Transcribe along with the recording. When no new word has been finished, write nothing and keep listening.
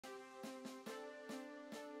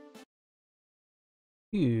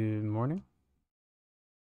Good morning.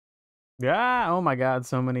 Yeah, oh my god,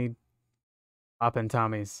 so many poppin'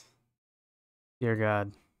 Tommies. Dear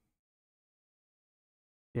God.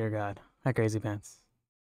 Dear God. Hi, Crazy Pants.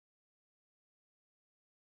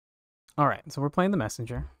 Alright, so we're playing the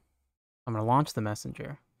Messenger. I'm gonna launch the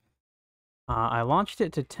Messenger. I launched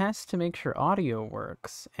it to test to make sure audio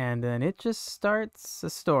works, and then it just starts a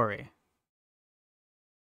story.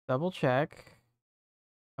 Double check.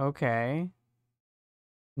 Okay.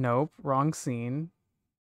 Nope, wrong scene.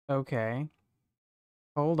 Okay.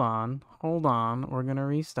 Hold on. We're gonna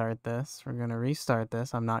restart this.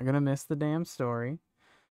 I'm not gonna miss the damn story.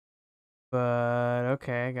 But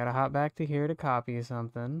okay, gotta hop back to here to copy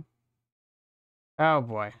something. Oh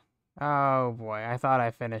boy. Oh boy. I thought I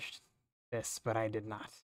finished this, but I did not.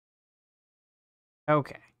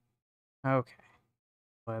 Okay. Okay.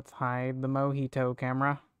 Let's hide the mojito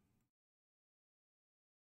camera.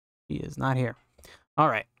 He is not here.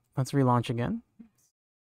 Alright. Let's relaunch again.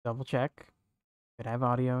 Double check. Could have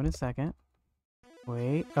audio in a second.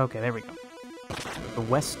 Wait. Okay, there we go. The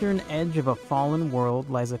western edge of a fallen world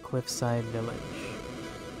lies a cliffside village.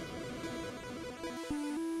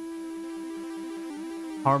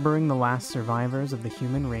 Harboring the last survivors of the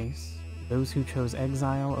human race, those who chose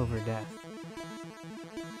exile over death.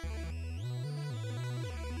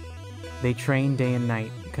 They train day and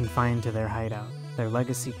night, confined to their hideout, their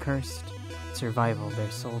legacy cursed, survival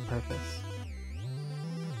their sole purpose.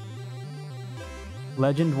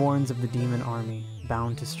 Legend warns of the demon army,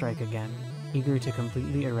 bound to strike again, eager to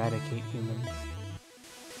completely eradicate humans.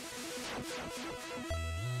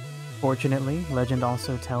 Fortunately, legend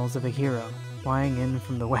also tells of a hero flying in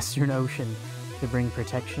from the Western Ocean to bring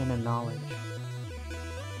protection and knowledge.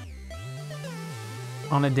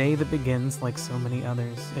 On a day that begins like so many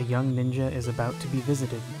others, a young ninja is about to be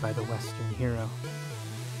visited by the Western hero.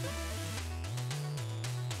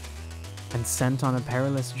 And sent on a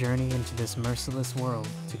perilous journey into this merciless world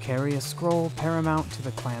to carry a scroll paramount to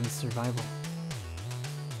the clan's survival.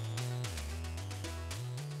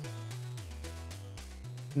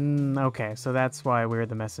 Okay, so that's why we're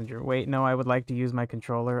the messenger. Wait, no, I would like to use my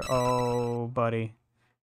controller. Oh, buddy.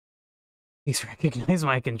 Please recognize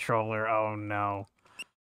my controller. Oh, no.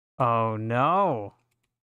 Oh, no.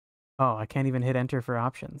 Oh, I can't even hit enter for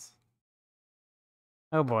options.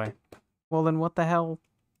 Oh, boy. Well, then what the hell?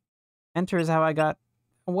 Enter is how I got...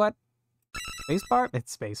 What? Spacebar?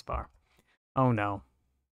 It's spacebar. Oh, no.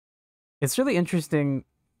 It's really interesting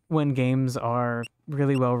when games are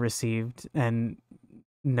really well received and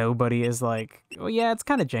nobody is like, oh, yeah, it's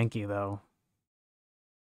kind of janky, though.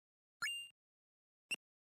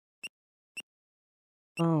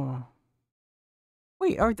 Oh.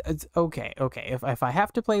 Wait, okay. If I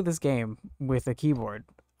have to play this game with a keyboard,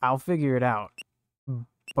 I'll figure it out.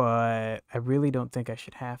 But I really don't think I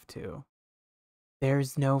should have to.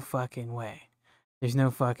 There's no fucking way. There's no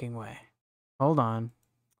fucking way. Hold on.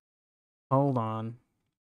 Hold on.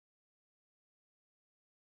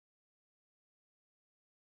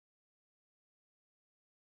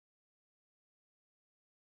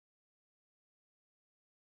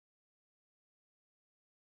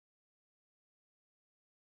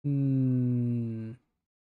 Hmm.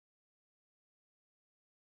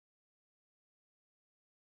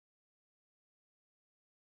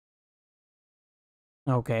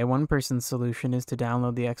 Okay, one person's solution is to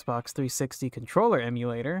download the Xbox 360 controller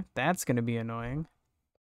emulator. That's gonna be annoying.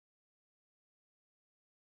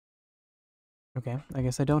 Okay, I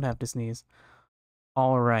guess I don't have to sneeze.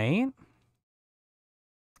 All right.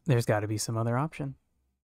 There's got to be some other option.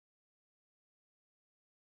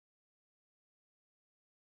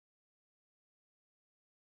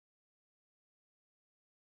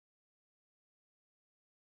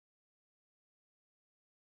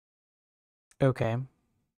 Okay.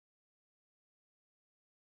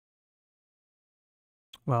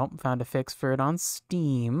 Well, found a fix for it on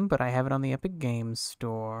Steam, but I have it on the Epic Games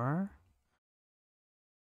Store.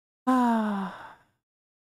 Ah.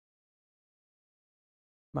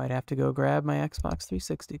 Might have to go grab my Xbox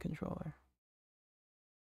 360 controller.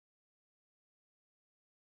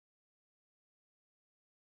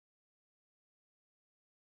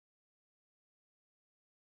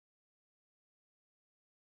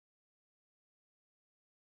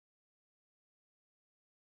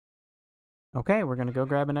 Okay, we're gonna go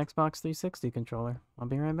grab an Xbox 360 controller. I'll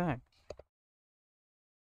be right back.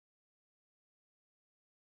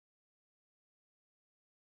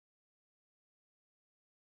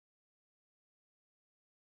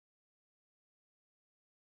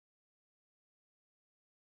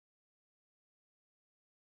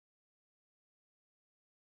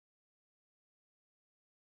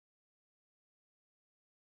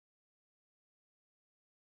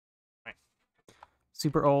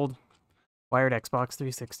 Super old wired Xbox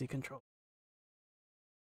 360 controller.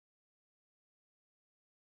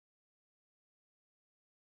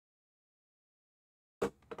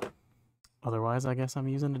 Otherwise, I guess I'm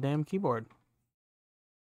using a damn keyboard.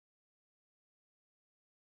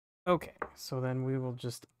 Okay, so then we will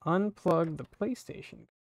just unplug the PlayStation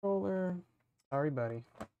controller. Sorry, buddy.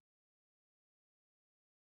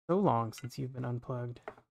 So long since you've been unplugged.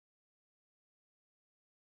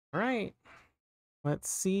 All right.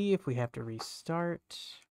 Let's see if we have to restart.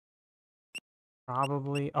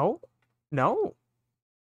 Probably. Oh, no.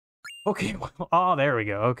 Okay. Oh, there we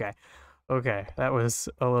go. Okay. Okay. That was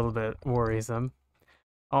a little bit worrisome.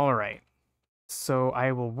 All right. So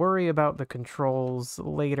I will worry about the controls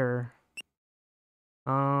later.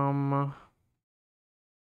 Sure,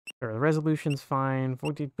 the resolution's fine.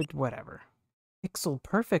 Whatever. Pixel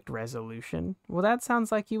perfect resolution. Well, that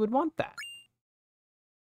sounds like you would want that.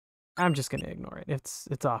 I'm just gonna ignore it.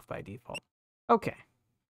 It's off by default. Okay.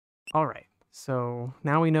 All right. So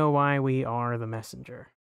now we know why we are the messenger.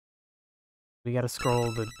 We gotta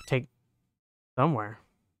scroll to take somewhere.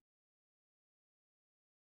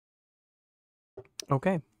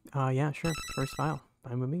 Okay. Yeah, sure. First file.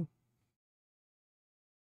 Fine with me.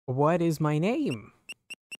 What is my name?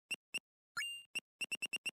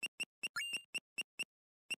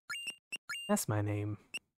 That's my name.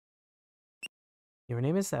 Your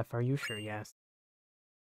name is Seth, are you sure? Yes.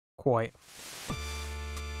 Quite.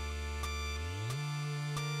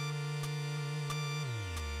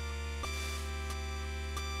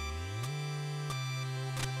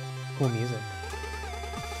 Cool music.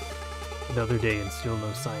 Another day and still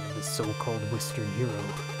no sign of this so-called Western hero.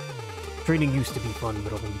 Training used to be fun,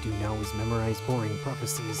 but all we do now is memorize boring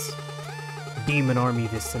prophecies. Demon army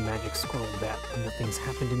this and magic scroll that, and nothing's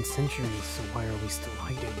happened in centuries, so why are we still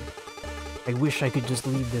hiding? I wish I could just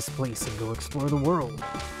leave this place and go explore the world.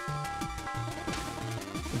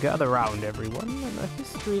 Gather round, everyone, and a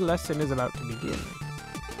history lesson is about to begin.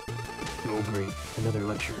 Oh great, another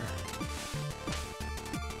lecture.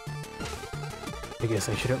 I guess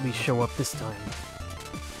I should at least show up this time.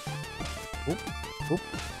 Oop, oop.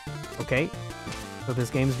 Okay, so this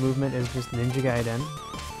game's movement is just Ninja Gaiden.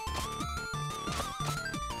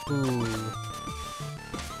 Ooh.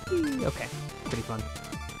 Okay, pretty fun.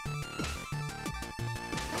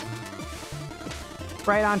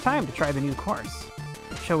 Right on time to try the new course.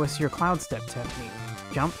 Show us your cloud step technique.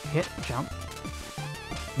 Jump, hit, jump.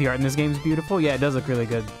 The art in this game is beautiful. Yeah, it does look really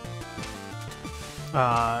good.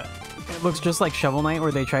 It looks just like Shovel Knight,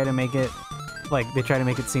 where they try to make it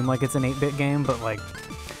seem like it's an 8-bit game, but like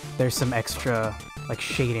there's some extra like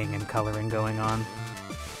shading and coloring going on.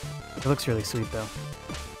 It looks really sweet though.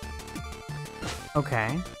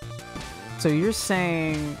 Okay. So you're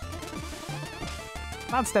saying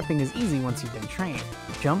cloud stepping is easy once you've been trained.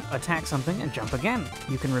 Jump, attack something, and jump again.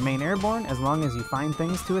 You can remain airborne as long as you find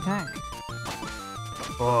things to attack.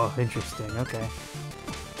 Oh, interesting. Okay.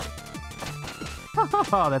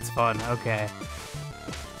 Oh, that's fun. Okay.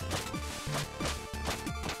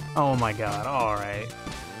 Oh my god. Alright.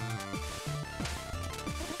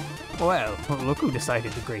 Well, look who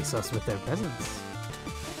decided to grace us with their presence.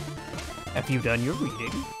 Have you done your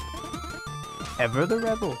reading? Ever the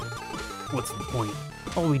rebel? What's the point?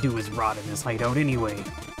 All we do is rot in this hideout anyway.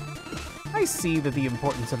 I see that the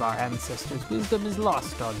importance of our ancestors' wisdom is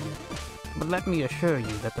lost on you. But let me assure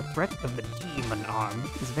you that the threat of the demon arm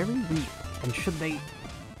is very real, and should they...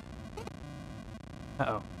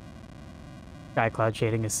 Uh-oh. Sky cloud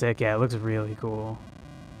shading is sick. Yeah, it looks really cool.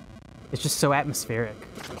 It's just so atmospheric.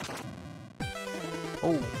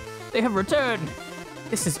 Oh, they have returned!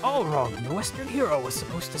 This is all wrong. The Western hero was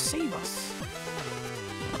supposed to save us.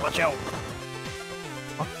 Watch out!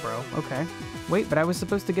 Fuck, bro. Okay. Wait, but I was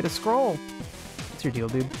supposed to get a scroll. What's your deal,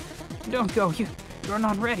 dude? Don't go. You're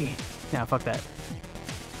not ready. Nah, fuck that.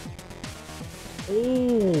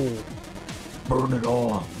 Oh! Burn it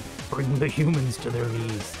all. Bring the humans to their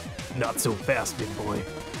knees. Not so fast, big boy.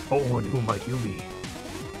 Oh, and who might you be?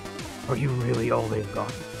 Are you really all they've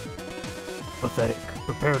got? Pathetic.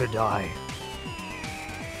 Prepare to die.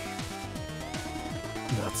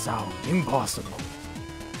 That sounds impossible.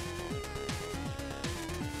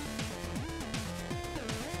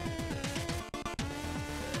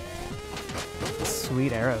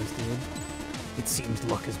 Sweet arrows, dude. It seems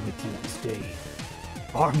luck is with you this day.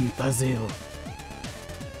 Armthazil.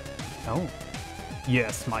 Oh.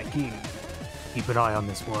 Yes, my king. Keep an eye on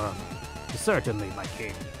this worm. Certainly, my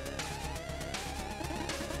king.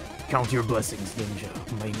 Count your blessings, ninja.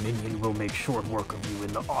 My minion will make short work of you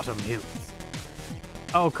in the autumn hills.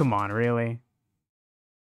 Oh, come on, really?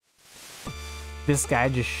 This guy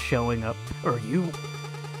just showing up. Are you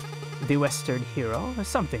the Western hero? Or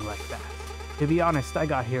something like that. To be honest, I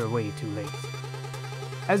got here way too late.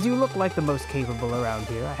 As you look like the most capable around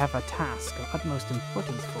here, I have a task of utmost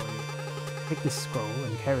importance for you. Take this scroll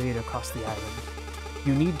and carry it across the island.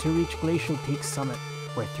 You need to reach Glacial Peak Summit,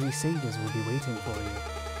 where 3 sages will be waiting for you.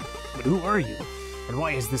 But who are you? And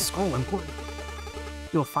why is this scroll important?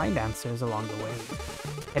 You'll find answers along the way.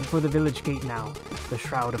 Head for the village gate now. The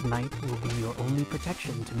Shroud of Night will be your only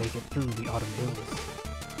protection to make it through the Autumn Hills.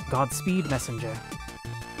 Godspeed, messenger.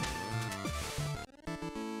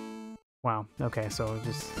 Wow, okay, so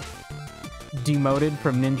just demoted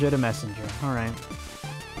from ninja to messenger. Alright.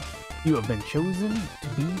 You have been chosen to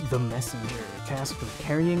be the messenger, tasked with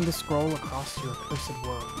carrying the scroll across your cursed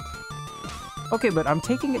world. Okay, but I'm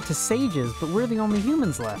taking it to sages, but we're the only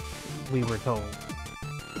humans left, we were told.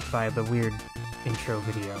 By the weird intro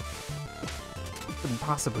video. Couldn't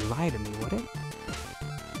possibly lie to me, would it?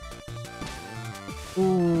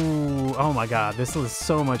 Ooh, oh my god, this is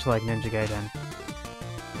so much like Ninja Gaiden.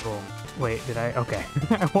 Cool. Wait, did I? Okay.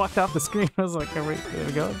 I walked off the screen, I was like, oh, wait, there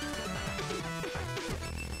we go.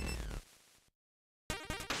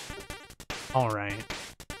 Alright.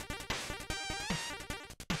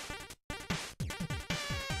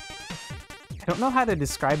 I don't know how to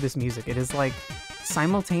describe this music. It is like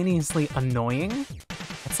simultaneously annoying.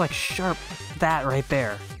 It's like sharp, that right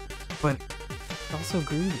there, but it's also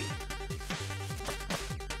groovy.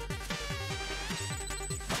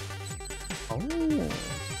 Oh.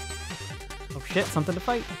 Oh shit, something to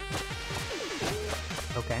fight.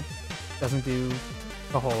 Okay. Doesn't do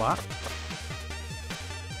a whole lot.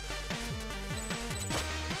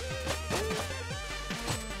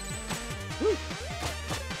 Woo.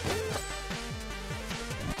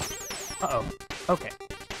 Uh-oh. Okay.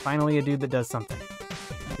 Finally a dude that does something.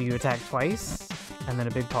 So you attack twice, and then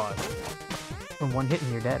a big pause. From one hit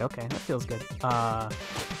and you're dead. Okay, that feels good.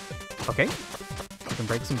 Okay. You can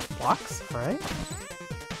break some blocks. Alright.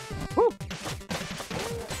 Woo!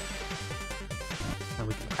 And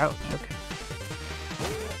we can crouch. Okay.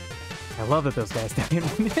 I love that those guys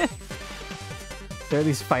die. There are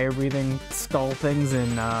these fire-breathing skull things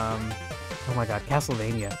in, oh my god,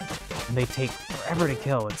 Castlevania. And they take forever to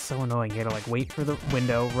kill. It's so annoying. You gotta like wait for the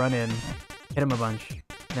window, run in, hit him a bunch,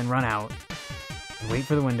 then run out, and wait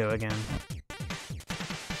for the window again.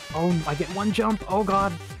 Oh, I get one jump! Oh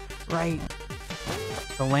god! Right.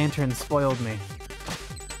 The lantern spoiled me.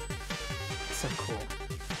 So cool.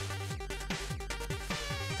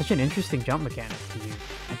 Such an interesting jump mechanic to use.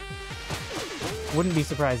 Wouldn't be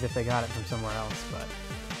surprised if they got it from somewhere else, but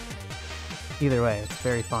either way, it's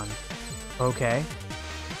very fun. Okay.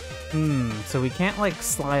 So we can't, like,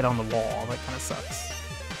 slide on the wall. That kind of sucks.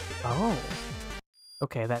 Oh.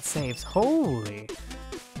 Okay, that saves. Holy.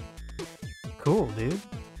 Cool, dude.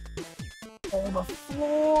 Oh, the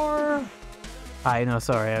floor! I know,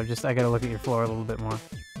 sorry. I gotta look at your floor a little bit more.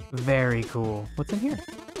 Very cool. What's in here?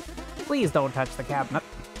 Please don't touch the cabinet.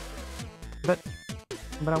 But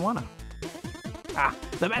I wanna. Ah,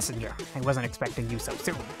 the messenger. I wasn't expecting you so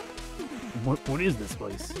soon. What is this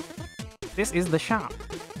place? This is the shop.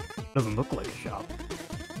 Doesn't look like a shop.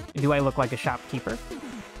 Do I look like a shopkeeper?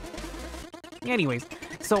 Anyways,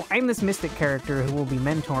 so I'm this mystic character who will be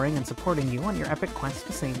mentoring and supporting you on your epic quest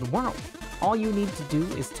to save the world. All you need to do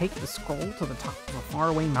is take the scroll to the top of a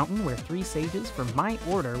faraway mountain where 3 sages from my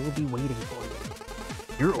order will be waiting for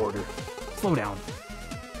you. Your order? Slow down.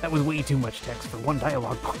 That was way too much text for one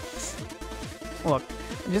dialogue box. Look,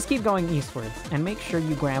 just keep going eastwards, and make sure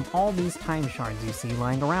you grab all these time shards you see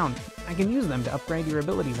lying around. I can use them to upgrade your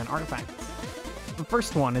abilities and artifacts. The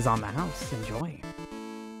first one is on the house. Enjoy.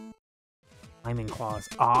 Climbing claws.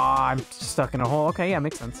 Ah, I'm stuck in a hole. Okay, yeah,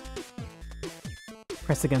 makes sense.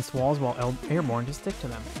 Press against walls while airborne to stick to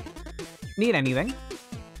them. Need anything?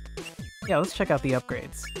 Yeah, let's check out the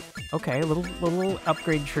upgrades. Okay, little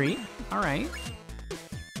upgrade tree. Alright.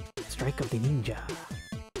 Strike of the Ninja.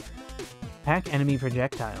 Attack enemy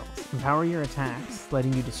projectiles. Empower your attacks,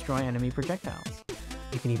 letting you destroy enemy projectiles.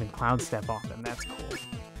 You can even cloud step off them. That's cool.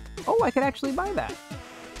 Oh, I could actually buy that.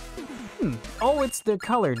 Oh, it's the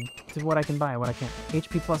colored to what I can buy, what I can't.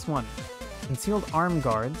 HP +1. Concealed arm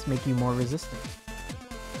guards make you more resistant.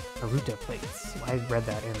 Haruta plates. I read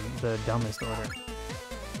that in the dumbest order.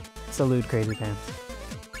 Salute, Crazy Pants.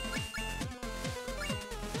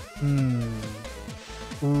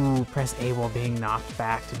 Ooh, press A while being knocked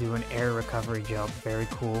back to do an air recovery jump. Very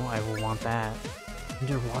cool. I will want that.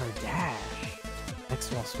 Underwater dash.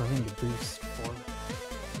 X while swimming to boost forward.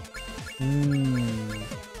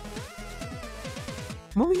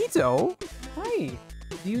 Mojito? Hi.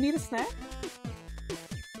 Do you need a snack?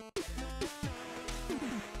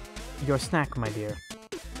 Your snack, my dear.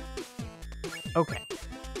 Okay.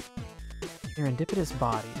 Serendipitous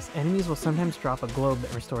bodies. Enemies will sometimes drop a globe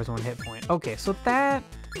that restores 1 hit point. Okay, so that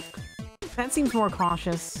seems more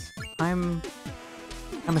cautious. I'm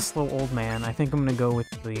a slow old man. I think I'm gonna go with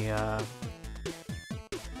the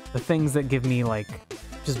things that give me, like,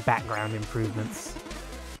 just background improvements.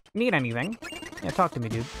 Need anything? Yeah, talk to me,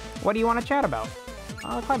 dude. What do you want to chat about?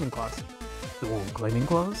 Climbing claws. Ooh, climbing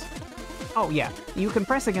claws? Oh, yeah. You can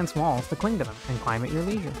press against walls to cling to them and climb at your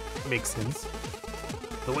leisure. Makes sense.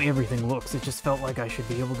 The way everything looks, it just felt like I should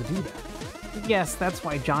be able to do that. Yes, that's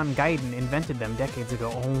why John Guyton invented them decades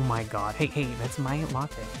ago. Oh my god. Hey, that's my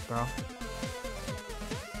latte, bro.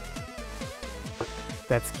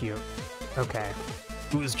 That's cute. Okay.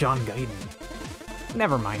 Who's John Guyton?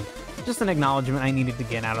 Never mind. Just an acknowledgement I needed to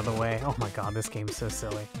get out of the way. Oh my god, this game's so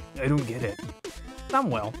silly. I don't get it. Some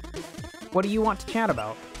will. What do you want to chat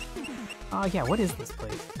about? Yeah, what is this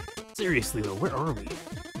place? Seriously though, where are we?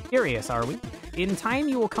 Curious, are we? In time,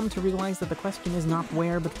 you will come to realize that the question is not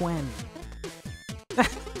where, but when.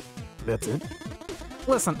 That's it?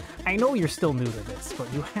 Listen, I know you're still new to this,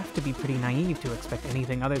 but you have to be pretty naive to expect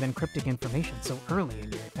anything other than cryptic information so early in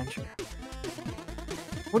your adventure.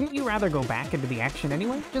 Wouldn't you rather go back into the action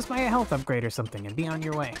anyway? Just buy a health upgrade or something and be on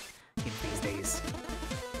your way. In these days.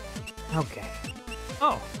 Okay.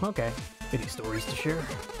 Oh, okay. Any stories to share?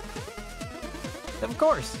 Of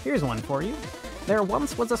course, here's one for you. There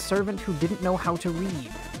once was a servant who didn't know how to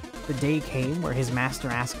read. The day came where his master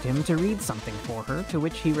asked him to read something for her, to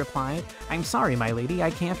which he replied, "I'm sorry, my lady,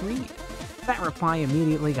 I can't read." That reply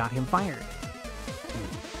immediately got him fired.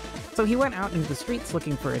 So he went out into the streets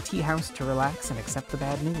looking for a tea house to relax and accept the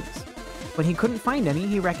bad news. When he couldn't find any,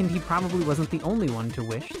 he reckoned he probably wasn't the only one to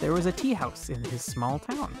wish there was a tea house in his small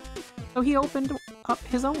town. So he opened up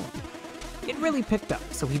his own. It really picked up,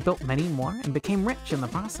 so he built many more and became rich in the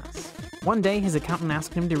process. One day, his accountant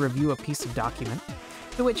asked him to review a piece of document,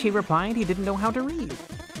 to which he replied he didn't know how to read.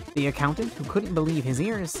 The accountant, who couldn't believe his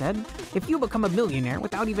ears, said, "If you become a millionaire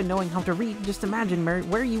without even knowing how to read, just imagine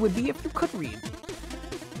where you would be if you could read."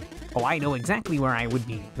 "Oh, I know exactly where I would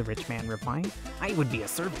be," the rich man replied. "I would be a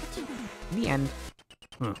servant." The end.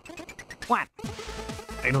 What?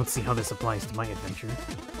 I don't see how this applies to my adventure.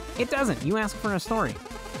 It doesn't. You asked for a story.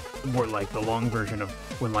 More like the long version of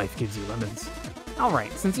When Life Gives You Lemons.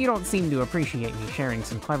 Alright, since you don't seem to appreciate me sharing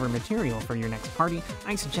some clever material for your next party,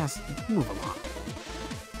 I suggest you move along.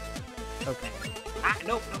 Okay.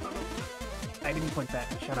 No. I didn't point that.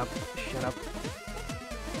 Shut up.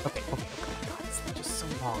 Okay. Oh my god, it's just so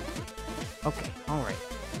long. Okay, alright.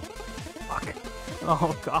 Fuck.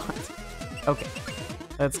 Oh god. Okay,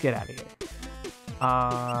 let's get out of here.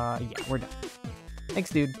 Yeah, we're done.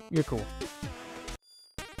 Thanks, dude. You're cool.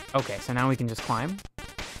 Okay, so now we can just climb.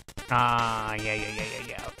 Yeah,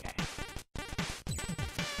 okay.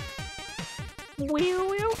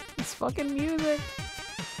 Wheel. It's fucking music.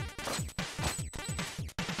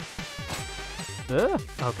 Ugh.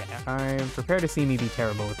 Okay, I'm prepared to see me be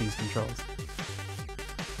terrible with these controls.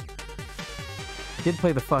 I did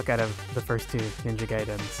play the fuck out of the first 2 Ninja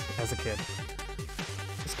Gaidens as a kid.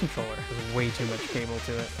 This controller has way too much cable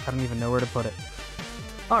to it. I don't even know where to put it.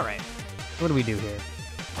 Alright, what do we do here?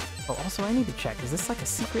 Oh, also I need to check. Is this like a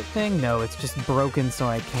secret thing? No, it's just broken so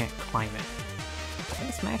I can't climb it. Can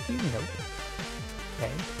I smack you? Nope.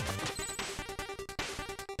 Okay.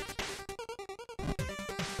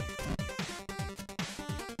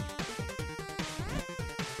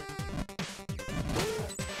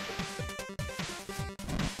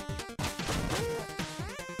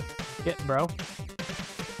 Get, bro.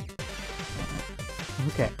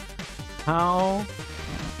 Okay. How?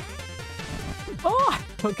 Oh!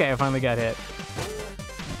 Okay, I finally got hit.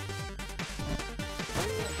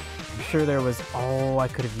 I'm sure there was... Oh, I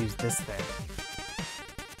could have used this thing.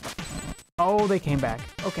 Oh, they came back.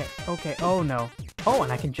 Okay. Oh, no. Oh,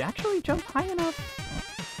 and I can actually jump high enough?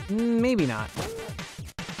 Maybe not.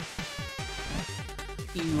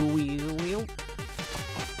 Ew.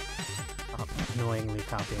 Oh, annoyingly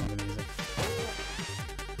copying the music.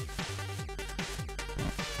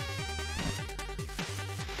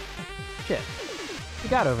 Shit. What you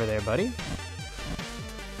got over there, buddy?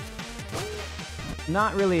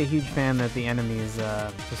 Not really a huge fan that the enemies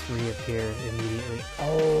just reappear immediately.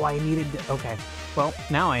 Oh, I needed to... Okay. Well,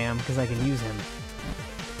 now I am, because I can use him.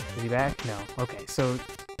 Is he back? No. Okay, so...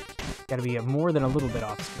 Gotta be more than a little bit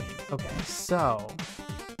off screen. Okay, so...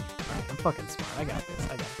 Alright, I'm fucking smart. I got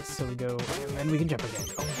this. So we go... And then we can jump again.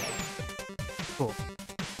 Oh, cool.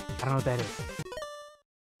 I don't know what that is.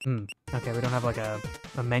 Okay, we don't have like a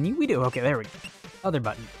menu? We do. Okay, there we go. Other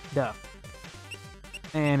button. Duh.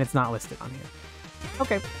 And it's not listed on here.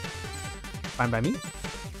 Okay. Fine by me.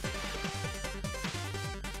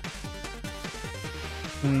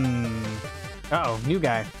 Uh-oh, new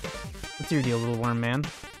guy. What's your deal, little worm man?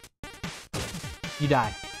 You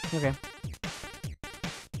die. Okay.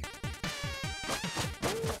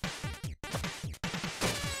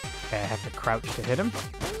 Okay, I have to crouch to hit him.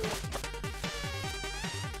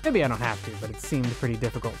 Maybe I don't have to, but it seemed pretty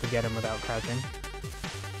difficult to get him without crouching.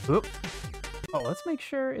 Oop. Oh, let's make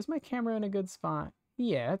sure, is my camera in a good spot?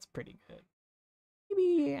 Yeah, it's pretty good.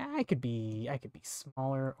 Maybe I could be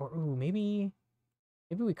smaller, or ooh, maybe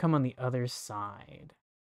we come on the other side.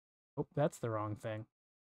 Oh, that's the wrong thing.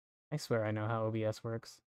 I swear I know how OBS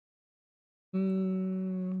works. Sure.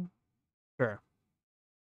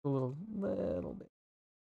 A little bit.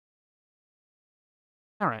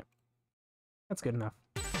 All right. That's good enough.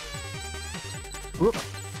 Whoop.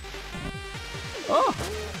 Oh!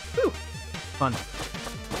 Whew. Fun.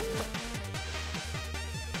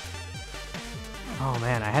 Oh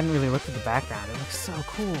man, I hadn't really looked at the background. It looks so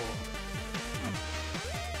cool.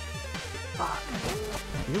 Fuck.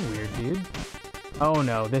 You're weird, dude. Oh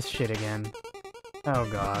no, this shit again. Oh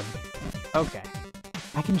god. Okay.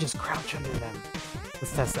 I can just crouch under them.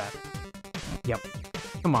 Let's test that. Yep.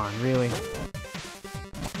 Come on, really?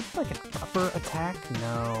 It's like an upper attack?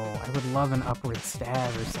 No. I would love an upward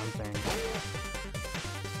stab or something.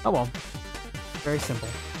 Oh well. Very simple.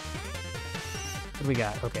 What do we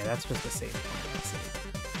got? Okay, that's just a save point. Let's see.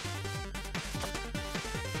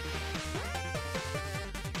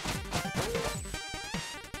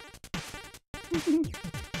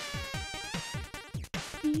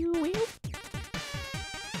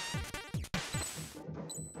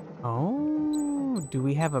 Oh, do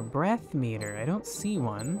we have a breath meter? I don't see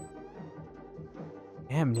one.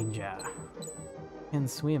 Damn, ninja. Can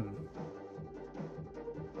swim.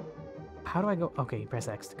 How do I go? Okay, you press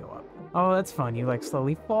X to go up. Oh, that's fun. You like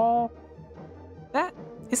slowly fall.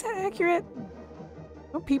 Is that accurate?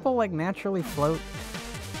 Don't people like naturally float?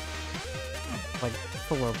 Like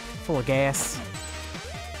full of gas.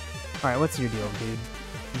 All right, what's your deal, dude?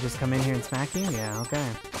 You just come in here and smack you? Yeah, okay.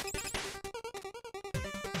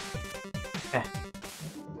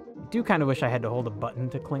 I do kind of wish I had to hold a button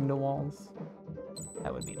to cling to walls.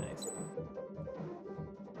 That would be nice.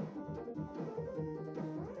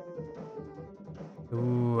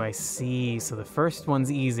 Ooh, I see. So the first one's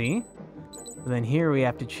easy. But then here we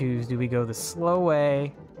have to choose, do we go the slow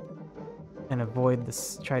way and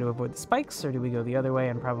try to avoid the spikes, or do we go the other way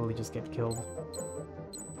and probably just get killed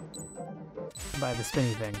by the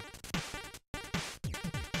spinny thing?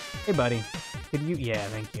 Hey buddy, could you, yeah,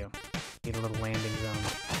 thank you. Need a little landing zone.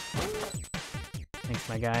 Thanks,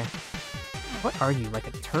 my guy. What are you, like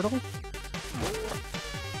a turtle?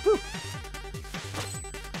 Woo!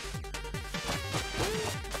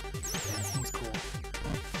 Yeah, that seems cool.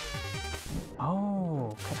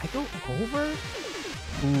 Oh, can I go over?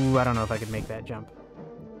 Ooh, I don't know if I could make that jump.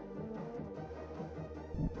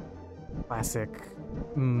 Classic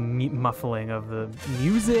muffling of the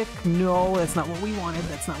music. No, that's not what we wanted.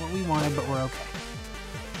 That's not what we wanted, but we're okay.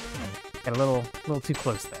 Got a little too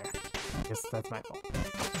close there. I guess that's my fault.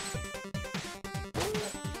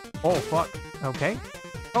 Oh, fuck. Okay.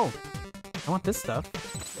 Oh, I want this stuff.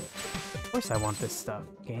 Of course I want this stuff.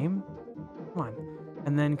 Game? Come on.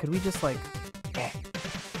 And then could we just, like... Eh.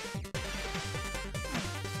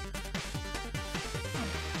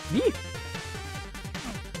 Yeet!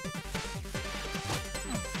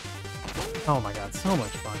 Oh my god, so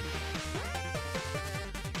much fun.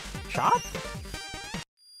 Shot?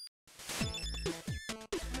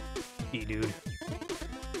 Hey, dude.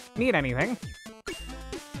 Need anything?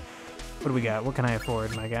 What do we got? What can I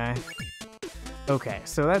afford, my guy? Okay,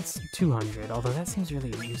 so that's 200, although that seems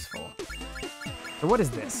really useful. So what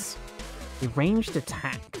is this? A ranged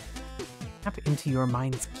attack. Tap into your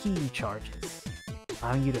mind's key charges,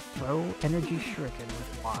 allowing you to throw energy shuriken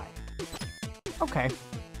with Y. Okay.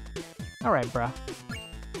 Alright, bruh.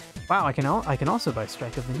 Wow, I can also buy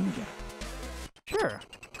Strike of the Ninja. Sure.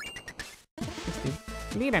 Thanks,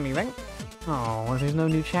 dude. Need anything? Oh, well, there's no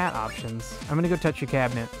new chat options. I'm gonna go touch your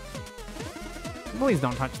cabinet. Please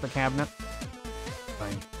don't touch the cabinet.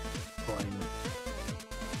 Fine. Fine.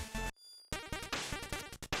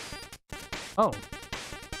 Oh.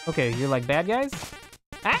 Okay, you're like bad guys?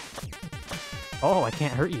 Ah! Oh, I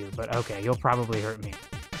can't hurt you, but okay, you'll probably hurt me.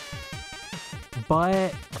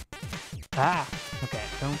 But... Ah! Okay,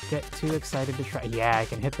 don't get too excited to try. Yeah, I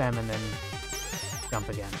can hit them and then jump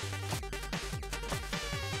again.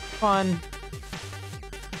 Fun.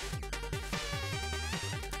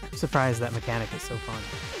 I'm surprised that mechanic is so fun.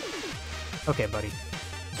 Okay, buddy.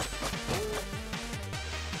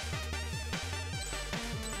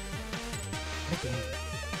 game.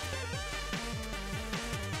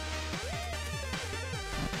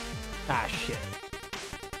 Ah, shit.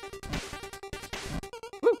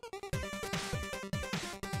 Woo!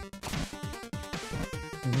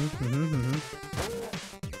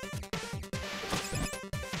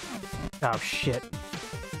 Oh, shit.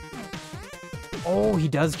 Oh, he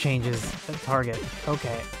does change his target.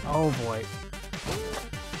 Okay. Oh, boy.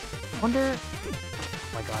 Wonder... Oh,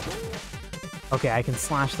 my God. Okay, I can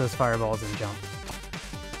slash those fireballs and jump.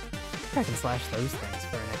 I can slash those things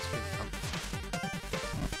for an extra jump.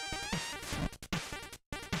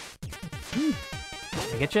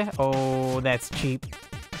 Can I get you? Oh, that's cheap.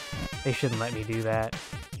 They shouldn't let me do that.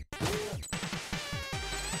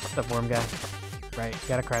 What's up, worm guy? Right,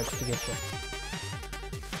 gotta crouch to get you.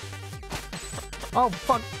 Oh,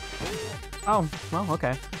 fuck! Oh, well,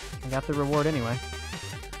 okay. I got the reward anyway.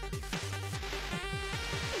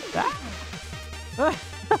 Ah!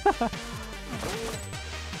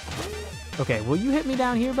 Okay, will you hit me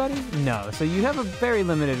down here, buddy? No, so you have a very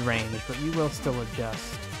limited range, but you will still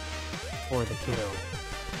adjust for the kill.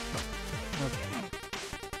 Okay.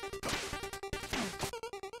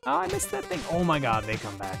 Oh, I missed that thing. Oh my god, they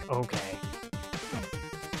come back. Okay.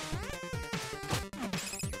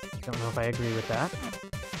 Don't know if I agree with that.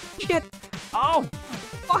 Shit! Oh!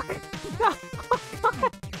 Fuck! Oh, god.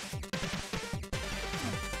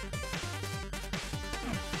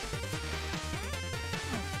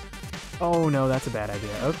 Oh no, that's a bad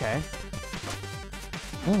idea. Okay.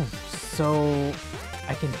 Oh, so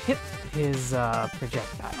I can hit his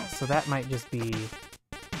projectile. So that might just be...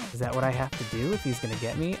 Is that what I have to do if he's gonna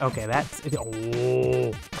get me? Okay, that's...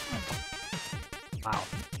 Oh! Wow.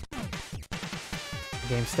 The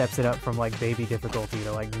game steps it up from, like, baby difficulty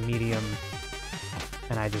to, like, medium.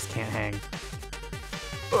 And I just can't hang.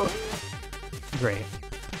 Ugh. Great.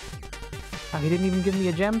 Oh, he didn't even give me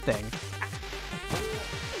a gem thing.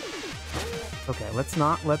 Okay, let's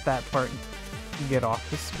not let that part get off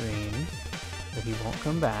the screen. But he won't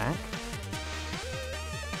come back.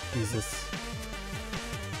 Jesus.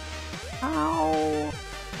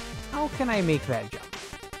 How can I make that jump?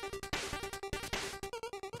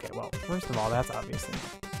 Okay, well, first of all, that's obviously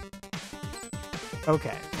not.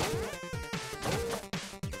 Okay.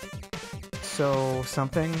 So,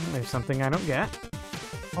 there's something I don't get.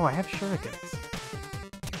 Oh, I have shurikens.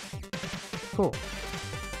 Cool.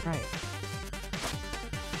 Right.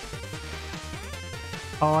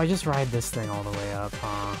 Oh, I just ride this thing all the way up,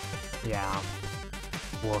 huh? Yeah.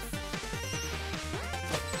 Woof.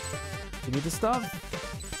 Give me the stuff.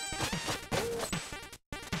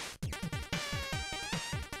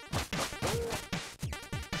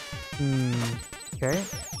 Okay.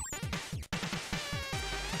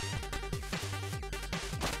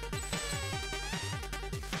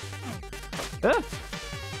 Ah!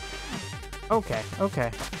 Okay,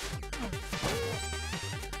 okay.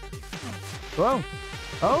 Whoa!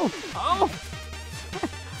 Oh! Oh!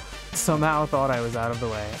 Somehow thought I was out of the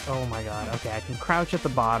way. Oh my god. Okay, I can crouch at the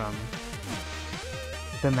bottom.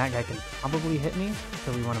 Then that guy can probably hit me,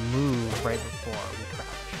 so we want to move right before we crouch.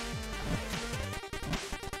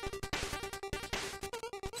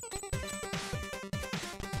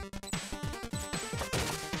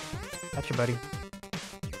 Gotcha, buddy.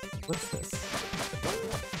 What's this?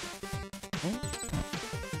 Okay.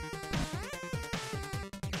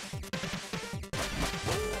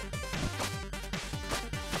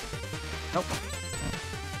 Nope.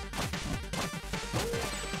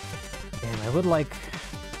 Damn, I would like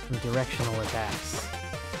some directional attacks.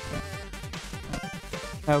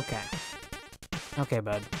 Okay. Okay,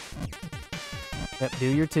 bud. Yep, do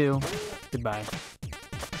your two. Goodbye.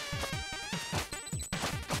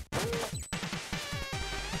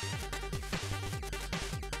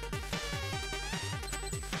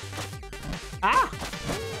 Ah!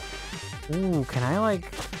 Ooh, can I,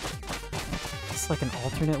 like... It's like an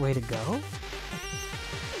alternate way to go?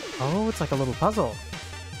 Oh, it's like a little puzzle.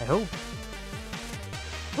 I hope.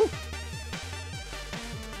 Woo.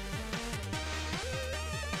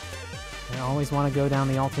 I always want to go down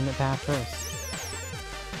the alternate path first.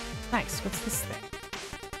 Nice, what's this thing?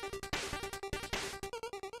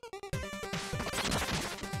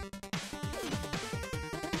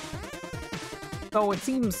 So it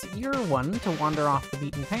seems you're one to wander off the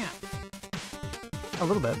beaten path. A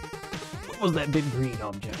little bit. What was that big green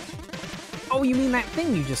object? Oh, you mean that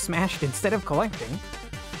thing you just smashed instead of collecting?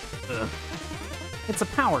 Ugh. It's a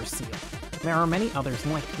power seal. There are many others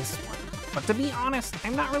like this one. But to be honest,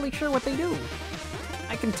 I'm not really sure what they do.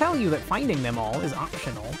 I can tell you that finding them all is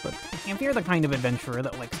optional, but if you're the kind of adventurer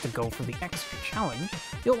that likes to go for the extra challenge,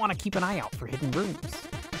 you'll want to keep an eye out for hidden rooms.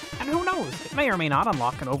 And who knows, it may or may not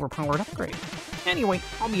unlock an overpowered upgrade. Anyway,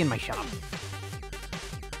 I'll be in my shop.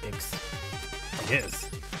 Thanks. It is.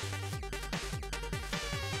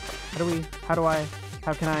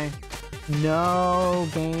 How can I? No,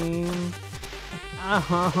 game.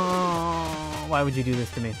 Oh, why would you do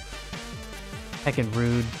this to me? Heckin'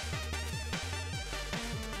 rude.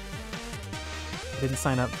 Didn't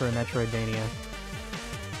sign up for a Metroidvania.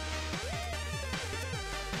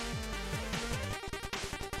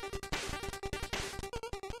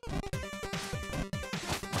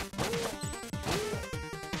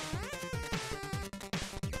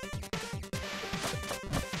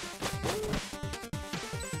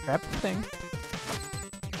 Grab the thing.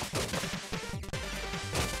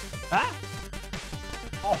 Ah!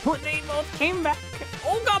 Oh, they both came back.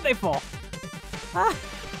 Oh god, they fall. Ah,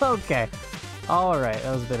 okay. Alright,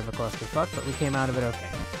 that was a bit of a clusterfuck, but we came out of it okay.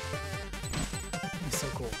 It's so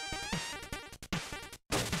cool.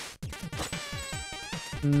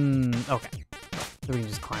 Okay. So we can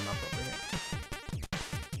just climb up over here.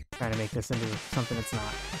 Trying to make this into something it's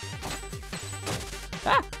not.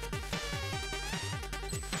 Ah!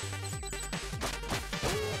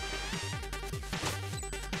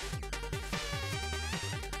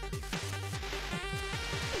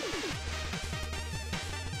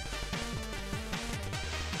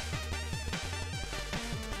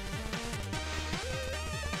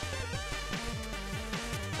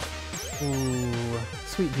 Ooh,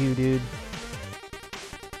 sweet view, dude.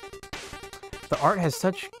 The art has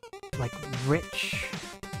such, like, rich,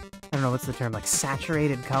 I don't know, what's the term, like,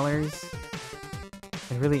 saturated colors.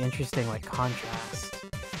 And really interesting, like, contrast.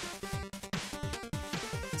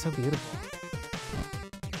 It's so beautiful.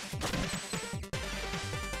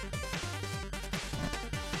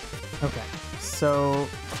 Okay, so...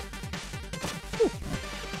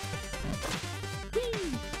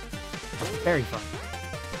 Very fun.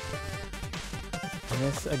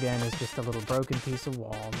 This, again, is just a little broken piece of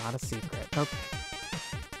wall, not a secret. Okay.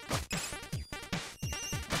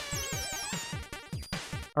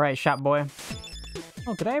 Alright, shop boy.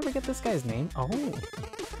 Oh, did I ever get this guy's name? Oh.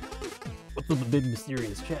 What's with the big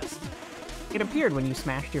mysterious chest? It appeared when you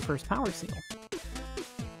smashed your first power seal.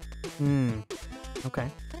 Okay.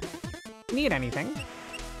 Need anything?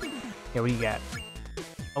 Yeah, what do you got?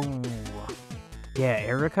 Oh. Yeah,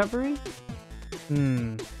 air recovery?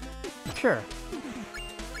 Sure.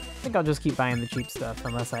 I think I'll just keep buying the cheap stuff,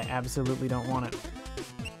 unless I absolutely don't want it.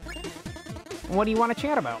 What do you want to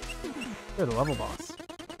chat about? You're the level boss.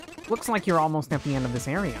 Looks like you're almost at the end of this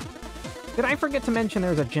area. Did I forget to mention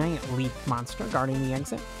there's a giant leaf monster guarding the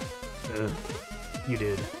exit? You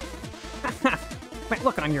did. That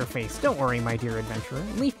look on your face. Don't worry, my dear adventurer.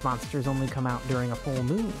 Leaf monsters only come out during a full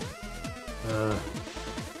moon.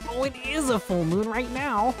 Oh, it is a full moon right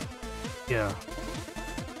now. Yeah.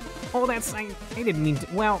 Oh, that's... I didn't mean to...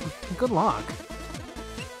 Well, good luck.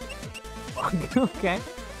 Okay.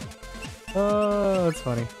 Oh, that's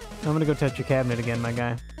funny. I'm gonna go touch your cabinet again, my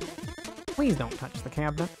guy. Please don't touch the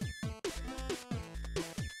cabinet.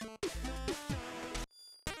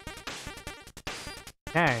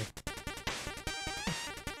 Okay.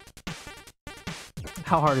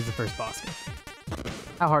 How hard is the first boss game?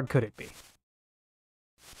 How hard could it be?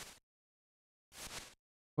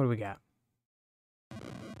 What do we got?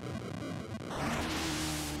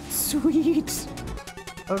 Sweet!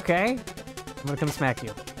 Okay. I'm gonna come smack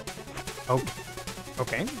you. Oh.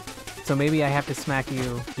 Okay. So maybe I have to smack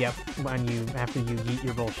you, yep, after you yeet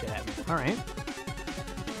your bullshit at me. Alright.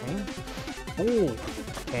 Okay. Oh,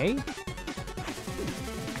 okay.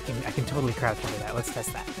 I can totally crouch into that. Let's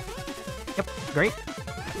test that. Yep, great.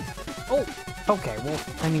 Oh, okay, well,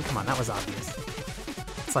 I mean, come on, that was obvious.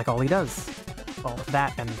 It's like all he does. Well,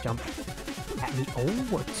 that and jump at me. Oh,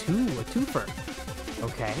 a twofer.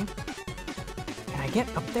 Okay. Can I get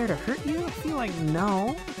up there to hurt you? I feel like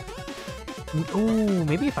no. Ooh,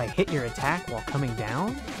 maybe if I hit your attack while coming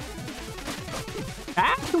down?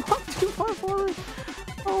 Ah! Too far forward!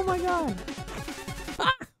 Oh my god!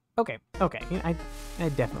 Ah! Okay. I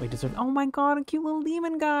definitely deserve... Oh my god, a cute little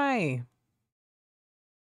demon guy!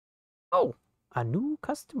 Oh! A new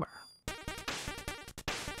customer.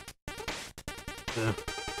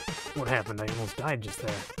 What happened? I almost died just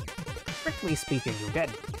there. Strictly speaking, you're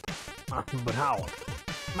dead. But how?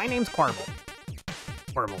 My name's Quarble.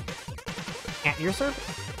 Quarble. At your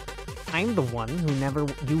service. I'm the one who you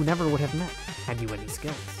never would have met had you any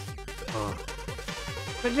skills.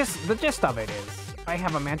 The gist of it is, I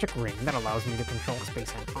have a magic ring that allows me to control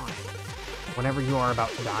space and time. Whenever you are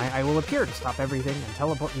about to die, I will appear to stop everything and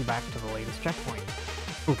teleport you back to the latest checkpoint.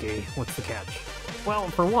 Okay, what's the catch? Well,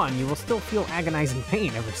 for one, you will still feel agonizing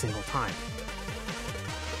pain every single time.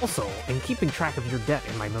 Also, in keeping track of your debt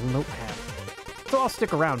in my little notepad. So I'll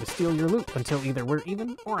stick around to steal your loot until either we're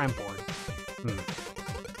even or I'm bored.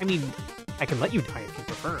 I mean, I can let you die if you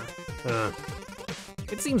prefer.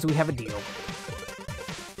 It seems we have a deal.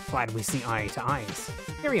 Glad we see eye to eyes.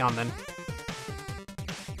 Carry on then.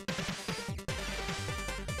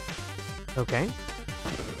 Okay.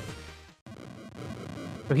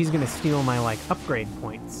 So he's gonna steal my, like, upgrade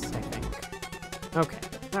points, I think. Okay.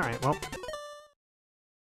 Alright, well.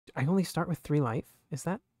 I only start with 3 life? Is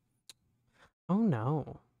that? Oh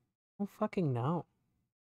no. Oh fucking no.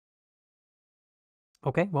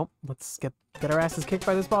 Okay, well, let's get our asses kicked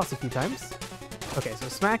by this boss a few times. Okay, so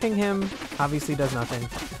smacking him obviously does nothing.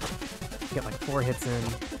 Get like 4 hits in.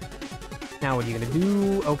 Now what are you gonna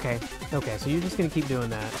do? Okay, so you're just gonna keep doing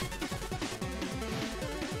that.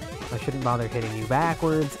 I shouldn't bother hitting you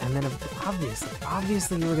backwards, and then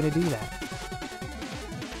obviously you were gonna do that.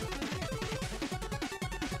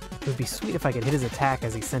 It would be sweet if I could hit his attack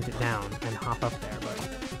as he sent it down and hop up there, but...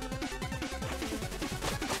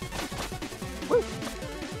 Woo!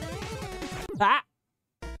 Ah!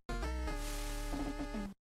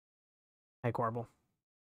 Hi, Quarble.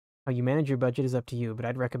 How you manage your budget is up to you, but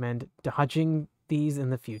I'd recommend dodging these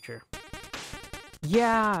in the future.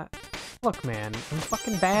 Yeah, look, man, I'm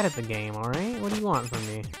fucking bad at the game, alright? What do you want from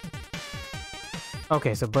me?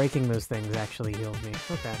 Okay, so breaking those things actually heals me.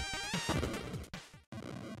 Okay.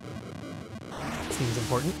 Seems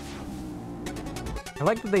important. I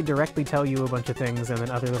like that they directly tell you a bunch of things, and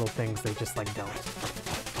then other little things they just, like, don't.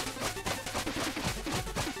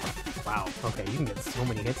 Wow, okay, you can get so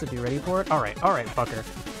many hits if you're ready for it. Alright, fucker.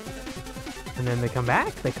 And then they come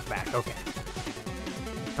back? They come back, okay.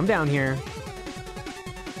 Come down here.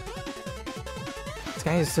 This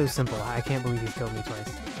guy is so simple. I can't believe he's killed me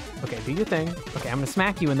twice. Okay, do your thing. Okay, I'm gonna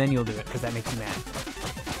smack you and then you'll do it, because that makes you mad.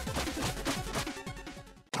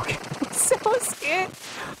 Okay, so scared.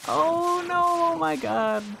 Oh no, oh my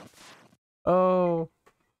god. Oh.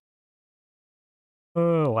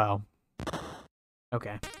 Oh, wow.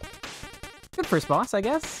 Okay. Good first boss, I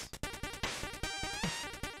guess.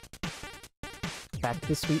 Back to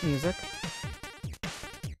the sweet music.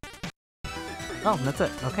 Oh, that's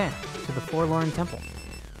it. Okay. To the Forlorn Temple.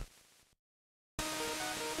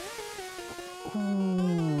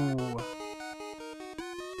 Ooh.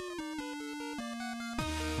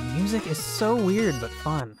 The music is so weird, but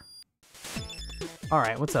fun.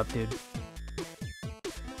 Alright, what's up, dude?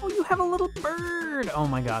 Oh, you have a little bird! Oh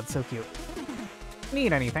my god, so cute.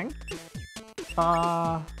 Need anything?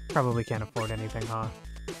 Probably can't afford anything, huh?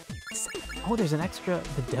 Oh, there's an extra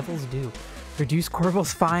The Devil's Due. Reduce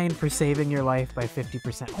Quarble's fine for saving your life by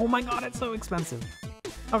 50%. Oh my god, it's so expensive.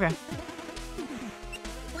 Okay.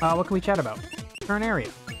 What can we chat about? Current area.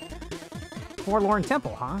 Forlorn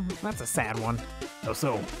Temple, huh? That's a sad one.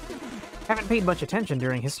 So. Haven't paid much attention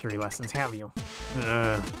during history lessons, have you?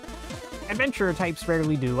 Adventurer types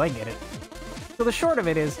rarely do, I get it. So the short of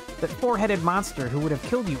it is that 4-headed monster who would have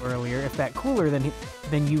killed you earlier if that cooler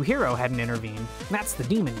than you hero hadn't intervened, that's the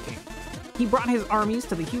Demon King. He brought his armies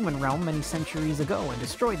to the human realm many centuries ago and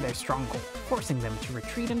destroyed their stronghold, forcing them to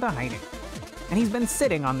retreat into hiding. And he's been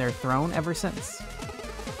sitting on their throne ever since.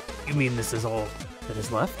 You mean this is all that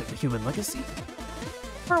is left of the human legacy?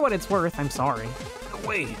 For what it's worth, I'm sorry. No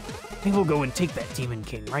way. We will go and take that Demon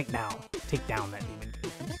King right now. Take down that Demon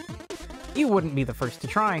King. You wouldn't be the first to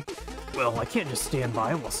try. Well, I can't just stand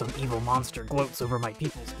by while some evil monster gloats over my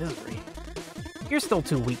people's misery. You're still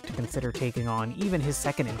too weak to consider taking on even his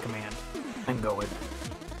second-in-command. I'm going.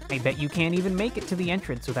 I bet you can't even make it to the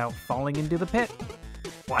entrance without falling into the pit.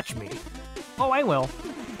 Watch me. Oh, I will.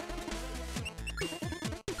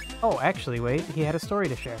 Oh, actually, wait. He had a story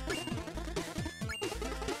to share.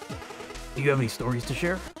 Do you have any stories to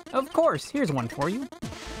share? Of course. Here's one for you.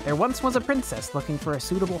 There once was a princess looking for a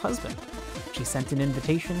suitable husband. She sent an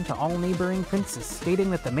invitation to all neighboring princes, stating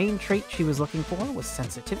that the main trait she was looking for was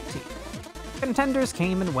sensitivity. Contenders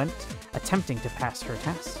came and went, attempting to pass her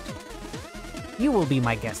test. You will be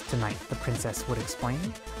my guest tonight, the princess would explain.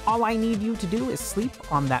 All I need you to do is sleep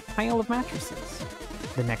on that pile of mattresses.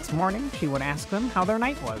 The next morning, she would ask them how their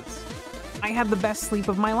night was. I had the best sleep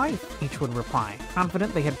of my life, each would reply,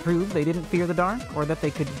 confident they had proved they didn't fear the dark or that they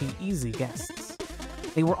could be easy guests.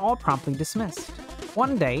 They were all promptly dismissed.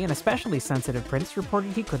 One day, an especially sensitive prince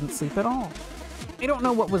reported he couldn't sleep at all. I don't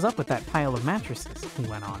know what was up with that pile of mattresses, he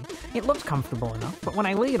went on. It looked comfortable enough, but when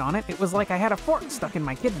I laid on it, it was like I had a fork stuck in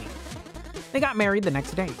my kidney. They got married the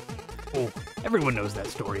next day. Oh, everyone knows that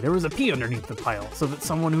story. There was a pea underneath the pile, so that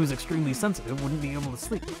someone who's extremely sensitive wouldn't be able to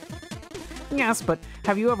sleep. Yes, but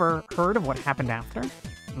have you ever heard of what happened after?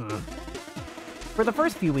 For the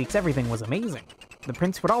first few weeks, everything was amazing. The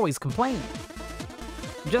prince would always complain.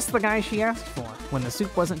 Just the guy she asked for. When the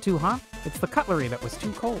soup wasn't too hot, it's the cutlery that was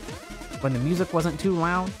too cold. When the music wasn't too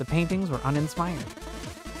loud, the paintings were uninspired.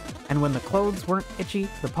 And when the clothes weren't itchy,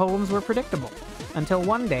 the poems were predictable. Until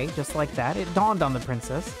one day, just like that, it dawned on the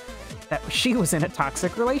princess that she was in a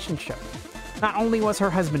toxic relationship. Not only was her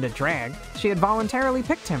husband a drag, she had voluntarily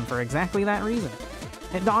picked him for exactly that reason.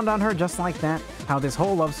 It dawned on her just like that, how this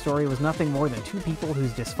whole love story was nothing more than two people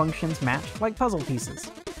whose dysfunctions matched like puzzle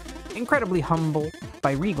pieces. Incredibly humble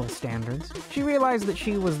by regal standards, she realized that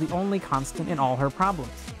she was the only constant in all her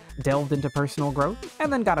problems, delved into personal growth,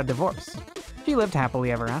 and then got a divorce. She lived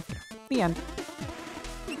happily ever after. The end.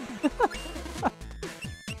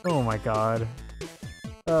 Oh my god.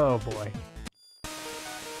 Oh boy.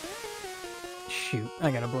 Shoot,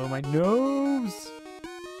 I gotta blow my nose!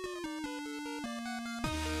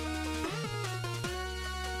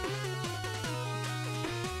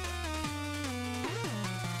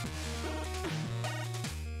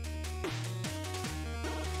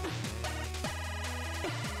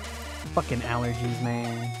 Fucking allergies,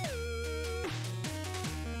 man.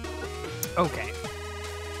 Okay.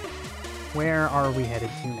 Where are we headed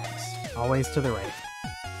to next? Always to the right.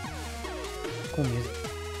 Cool music.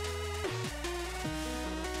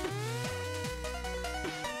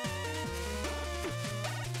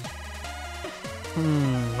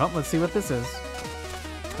 Well, let's see what this is.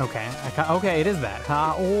 Okay, okay, it is that.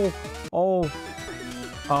 Oh,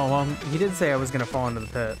 he did say I was gonna fall into the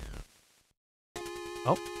pit.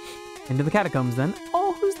 Oh, into the catacombs then.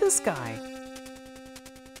 Oh, who's this guy?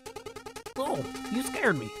 Oh, you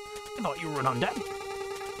scared me. I thought you were an undead.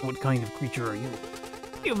 What kind of creature are you?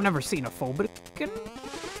 You've never seen a Phobican?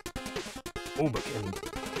 Phobican?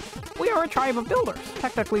 We are a tribe of builders,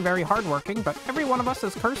 technically very hardworking, but every one of us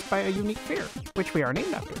is cursed by a unique fear, which we are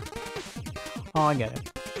named after. Oh, I get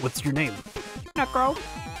it. What's your name? Necro.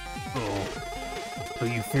 Oh, so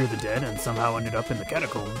you fear the dead and somehow ended up in the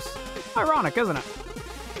catacombs. Ironic, isn't it?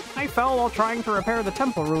 I fell while trying to repair the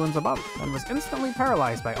temple ruins above, and was instantly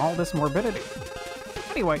paralyzed by all this morbidity.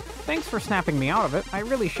 Anyway, thanks for snapping me out of it. I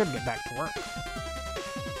really should get back to work.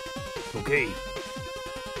 Okay.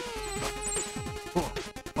 Oh,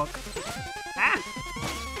 fuck. Ah!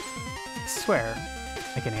 I swear,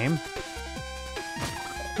 I can aim.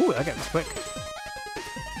 Ooh, that guy was quick.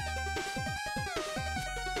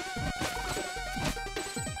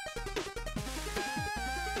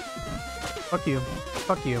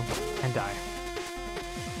 Fuck you, and die.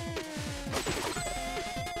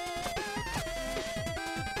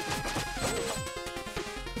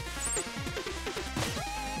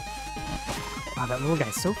 Wow, that little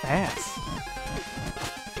guy's so fast.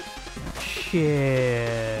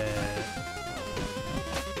 Shit.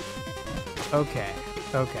 Okay.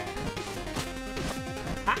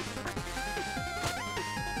 Ah.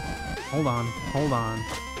 Hold on.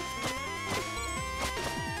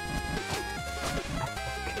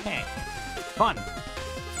 Okay. Fun.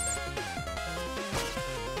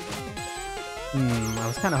 I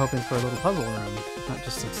was kind of hoping for a little puzzle room, not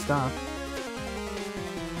just some stuff.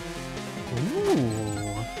 Ooh.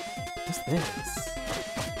 What's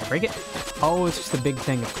this? Break it? Oh, it's just a big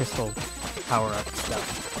thing of crystal power-up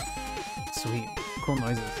stuff. Sweet. Cool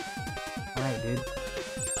noises. Alright, dude.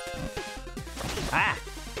 Ah!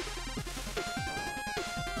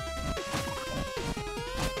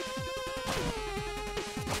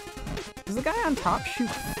 Does the guy on top shoot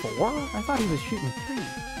 4? I thought he was shooting 3.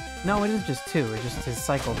 No, it is just 2. It's just his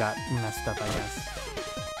cycle got messed up, I guess.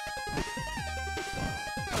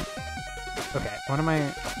 Okay, what am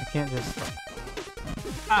I can't just...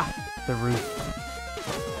 Ah! The roof.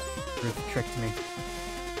 Roof tricked me.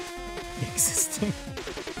 Existing.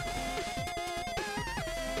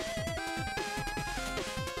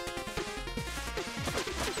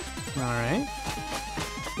 Alright.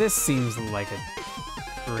 This seems like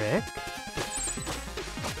a brick.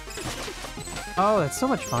 Oh, that's so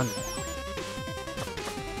much fun.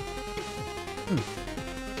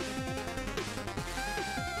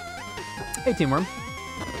 Hey, Teamworm.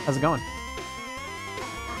 How's it going?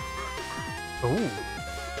 Ooh.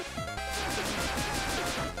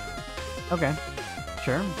 Okay.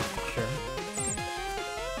 Sure.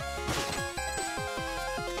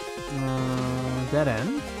 Dead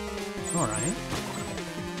end. Alright.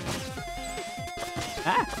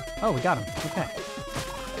 Ah! Oh, we got him. Okay.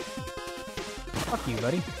 Fuck you,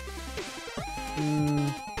 buddy.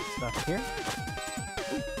 Stuff here.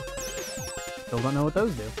 Ooh. Still don't know what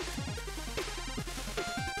those do.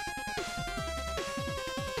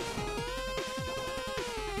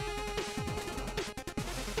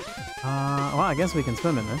 Well, I guess we can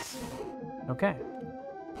swim in this. Okay.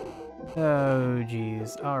 Oh,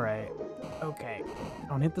 geez. Alright. Okay.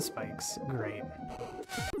 Don't hit the spikes. Great.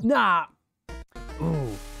 Nah! Ooh.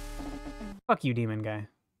 Fuck you, demon guy.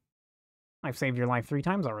 I've saved your life 3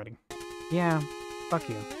 times already. Yeah, fuck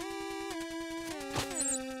you.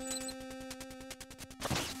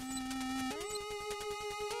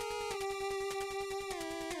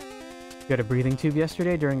 You got a breathing tube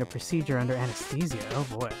yesterday during a procedure under anesthesia. Oh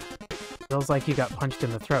boy. Feels like you got punched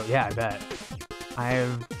in the throat. Yeah, I bet.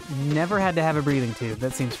 I've never had to have a breathing tube.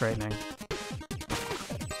 That seems frightening.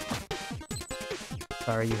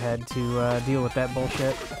 Sorry you had to deal with that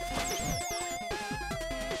bullshit.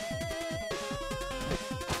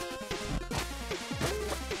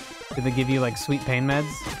 Did they give you, like, sweet pain meds?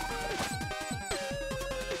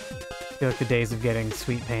 I feel like the days of getting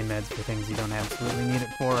sweet pain meds for things you don't absolutely need it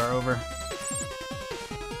for are over.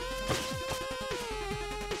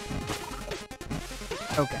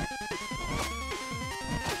 Okay.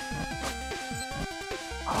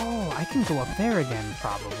 Oh, I can go up there again,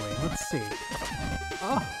 probably. Let's see.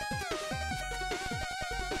 Oh.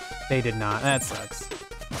 They did not. That sucks.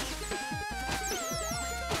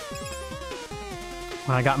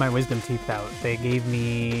 When I got my wisdom teeth out, they gave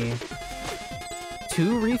me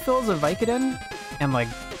 2 refills of Vicodin, and, like,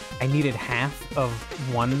 I needed half of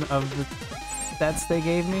one of the sets they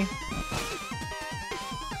gave me.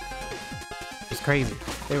 It was crazy.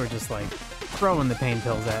 They were just, like, throwing the pain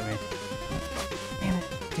pills at me. Damn it.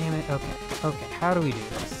 Damn it. Okay. Okay, how do we do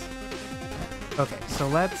this? Okay, so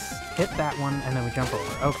let's hit that one, and then we jump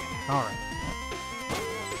over. Okay, alright.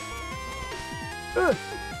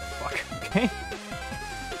 Fuck. Okay.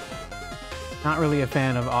 Not really a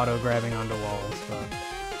fan of auto-grabbing onto walls, but...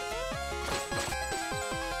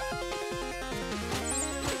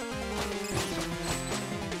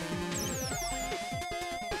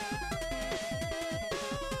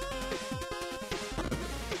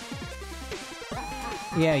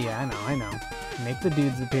 Yeah, I know. Make the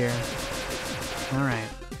dudes appear. Alright.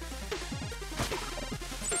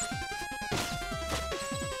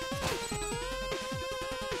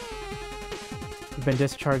 You've been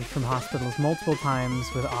discharged from hospitals multiple times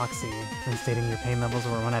with Oxy, and stating your pain levels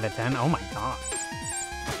were 1 out of 10. Oh my god.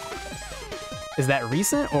 Is that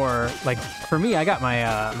recent, or, like, for me, I got my,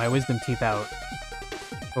 my wisdom teeth out,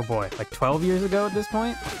 oh boy, like 12 years ago at this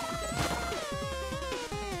point?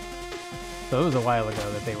 So it was a while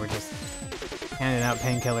ago that they were just handing out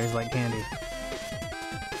painkillers like candy.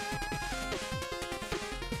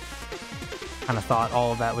 Kind of thought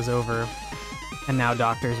all of that was over, and now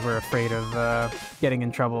doctors were afraid of getting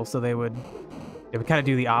in trouble, so they would kind of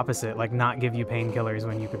do the opposite, like not give you painkillers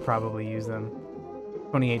when you could probably use them.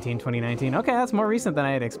 2018, 2019. Okay, that's more recent than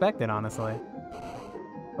I had expected, honestly.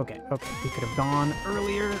 Okay, we could have gone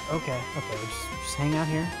earlier. Okay, we'll just hang out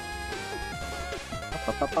here.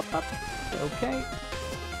 Up. Okay.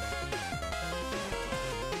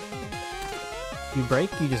 You break,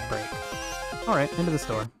 you just break. Alright, into the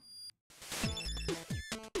store.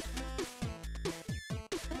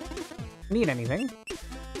 Need anything?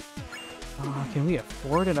 Can we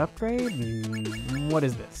afford an upgrade? What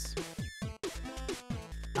is this?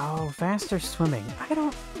 Oh, faster swimming. I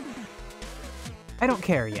don't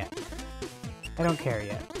care yet.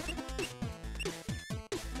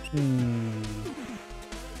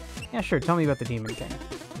 Yeah, sure, tell me about the Demon King.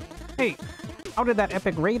 Hey, how did that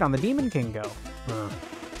epic raid on the Demon King go?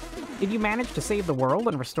 Did you manage to save the world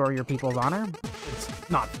and restore your people's honor? It's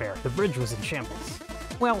not fair. The bridge was in shambles.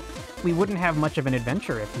 Well, we wouldn't have much of an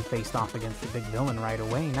adventure if we faced off against the big villain right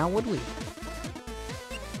away, now would we?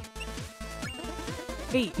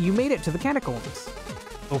 Hey, you made it to the catacombs.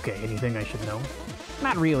 Okay, anything I should know?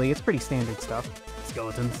 Not really, it's pretty standard stuff.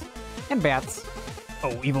 Skeletons. And bats.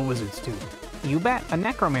 Oh, evil wizards too. You bet, a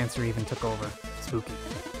necromancer even took over. Spooky.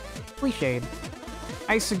 Cliched.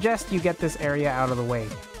 I suggest you get this area out of the way.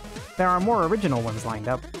 There are more original ones lined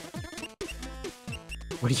up.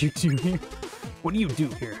 What do you do here? What do you do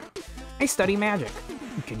here? I study magic.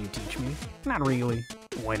 Can you teach me? Not really.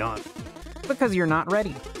 Why not? Because you're not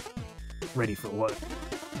ready. Ready for what?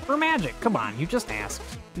 For magic, come on, you just asked.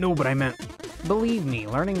 No, but I meant... Believe me,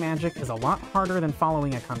 learning magic is a lot harder than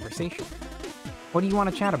following a conversation. What do you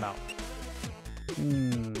want to chat about?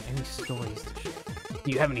 Any stories to share?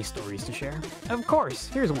 Do you have any stories to share? Of course,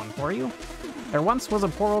 here's one for you. There once was a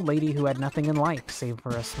poor old lady who had nothing in life save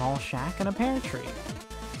for a small shack and a pear tree.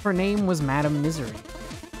 Her name was Madame Misery.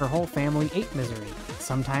 Her whole family ate misery.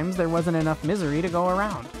 Sometimes there wasn't enough misery to go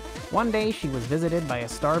around. One day she was visited by a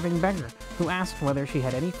starving beggar who asked whether she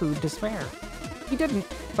had any food to spare. He didn't,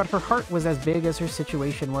 but her heart was as big as her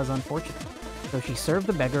situation was unfortunate. So she served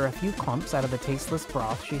the beggar a few clumps out of the tasteless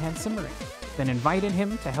broth she had simmering, then invited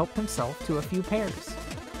him to help himself to a few pears.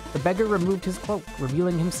 The beggar removed his cloak,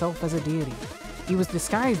 revealing himself as a deity. He was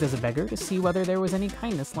disguised as a beggar to see whether there was any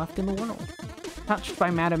kindness left in the world. Touched by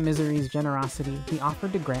Madame Misery's generosity, he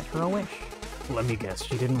offered to grant her a wish. Let me guess,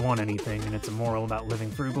 she didn't want anything, and it's immoral about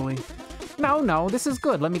living frugally? No, this is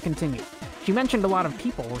good, let me continue. She mentioned a lot of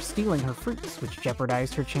people were stealing her fruits, which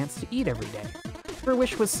jeopardized her chance to eat every day. Her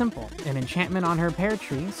wish was simple, an enchantment on her pear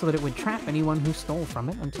tree so that it would trap anyone who stole from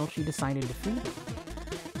it until she decided to free them.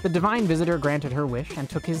 The divine visitor granted her wish and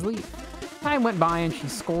took his leave. Time went by and she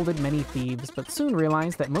scolded many thieves, but soon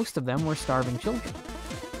realized that most of them were starving children.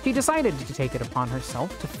 She decided to take it upon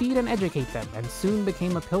herself to feed and educate them, and soon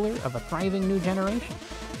became a pillar of a thriving new generation.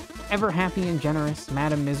 Ever happy and generous,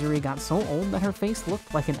 Madame Misery got so old that her face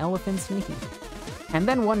looked like an elephant's knee. And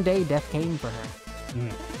then one day, death came for her.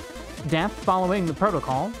 Death, following the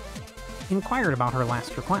protocol, inquired about her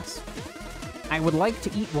last request. I would like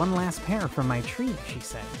to eat one last pear from my tree, she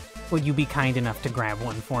said. Will you be kind enough to grab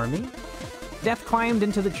one for me? Death climbed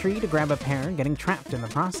into the tree to grab a pear, getting trapped in the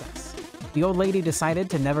process. The old lady decided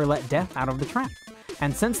to never let Death out of the trap,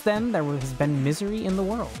 and since then there has been misery in the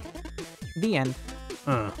world. The end.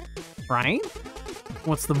 Right?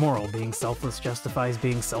 What's the moral? Being selfless justifies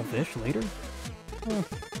being selfish later?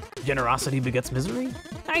 Generosity begets misery?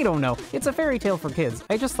 I don't know. It's a fairy tale for kids.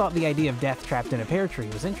 I just thought the idea of Death trapped in a pear tree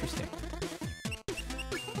was interesting.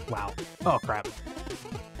 Wow. Oh, crap.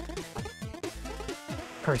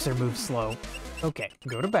 Cursor moves slow. Okay,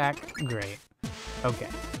 go to back. Great. Okay.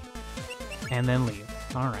 And then leave.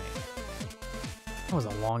 Alright. That was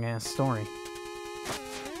a long-ass story.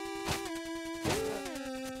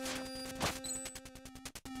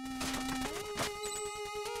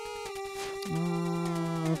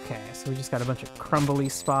 Okay, so we just got a bunch of crumbly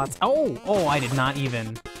spots. Oh, I did not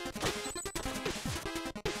even.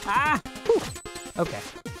 Ah! Whew. Okay.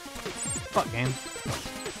 Fuck, game.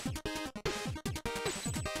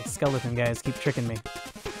 The skeleton guys keep tricking me.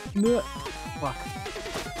 Fuck.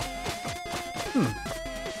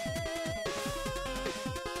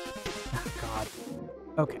 Oh, God.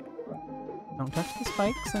 Okay. Don't touch the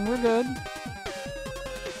spikes and we're good.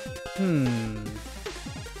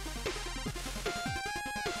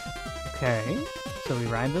 Okay, so we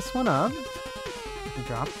ride this one up, we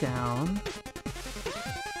drop down.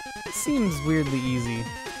 It seems weirdly easy.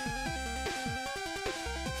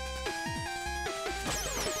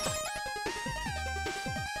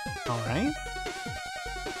 Alright.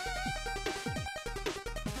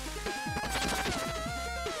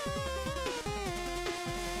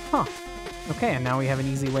 Huh. Okay, and now we have an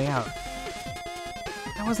easy way out.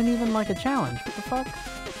 That wasn't even like a challenge, what the fuck?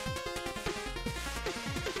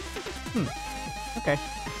 Okay.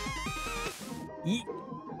 Yeet.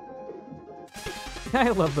 I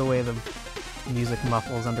love the way the music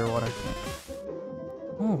muffles underwater.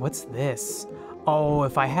 Oh, what's this? Oh,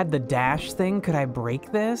 if I had the dash thing, could I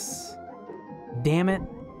break this? Damn it.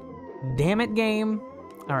 Damn it, game.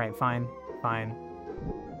 Alright, fine. Fine.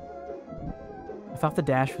 I thought the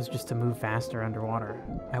dash was just to move faster underwater.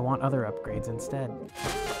 I want other upgrades instead.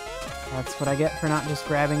 That's what I get for not just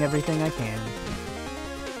grabbing everything I can.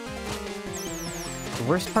 The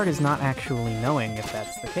worst part is not actually knowing if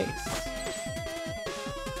that's the case.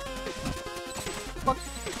 Fuck!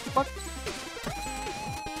 Fuck!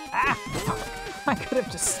 Ah! Fuck! I could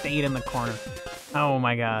have just stayed in the corner. Oh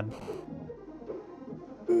my god.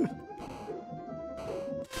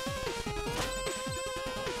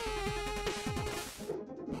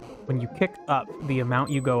 When you kick up, the amount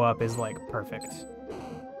you go up is like perfect.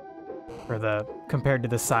 Compared to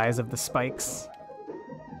the size of the spikes.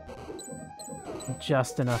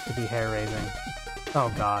 Just enough to be hair-raising.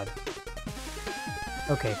 Oh, God.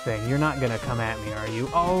 Okay, thing, you're not gonna come at me, are you?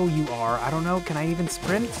 Oh, you are. I don't know, can I even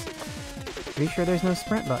sprint? Pretty sure there's no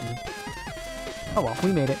sprint button. Oh well,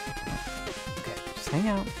 we made it. Okay, just hang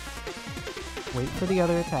out. Wait for the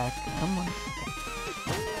other attack. Come on.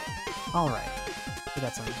 Okay. Alright. We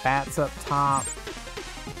got some bats up top.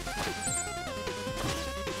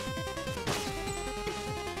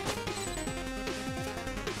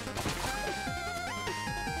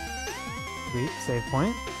 Sweet, save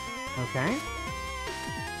point. Okay.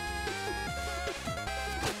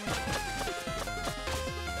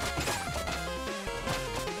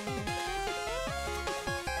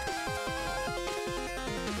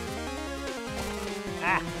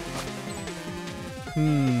 Ah!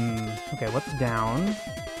 Okay, what's down?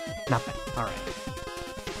 Nothing. Alright.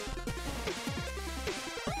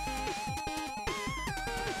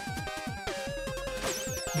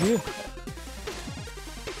 Yeah.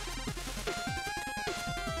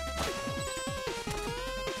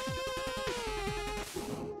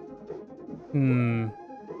 Hmm.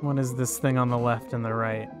 What is this thing on the left and the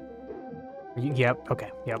right? Yep,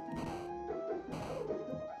 okay, yep.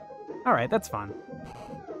 Alright, that's fun.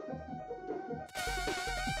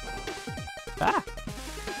 Ah!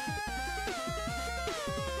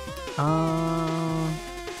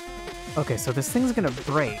 Okay, so this thing's gonna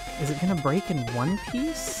break. Is it gonna break in one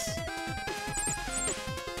piece?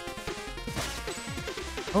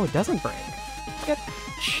 Oh, it doesn't break. Get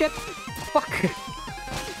shit! Fuck!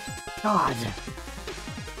 God!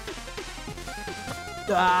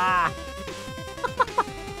 Ah!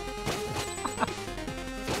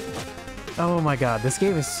 Oh my god, this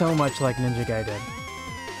game is so much like Ninja Gaiden.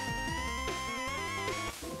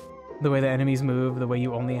 The way the enemies move, the way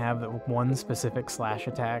you only have the one specific slash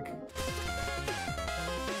attack.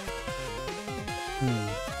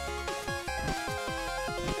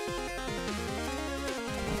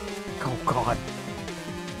 Oh god.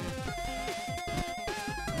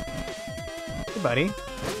 Hey buddy.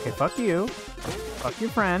 Okay, fuck you. Fuck your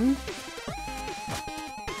friend.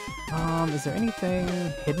 Is there anything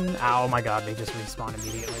hidden? Oh my god, they just respawn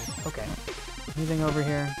immediately. Okay. Anything over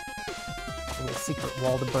here? A little secret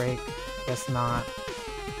wall to break. Guess not.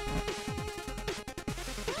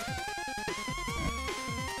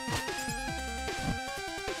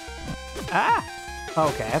 Ah!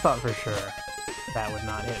 Okay, I thought for sure that would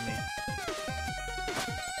not hit me.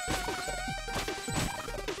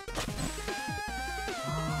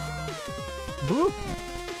 Boop!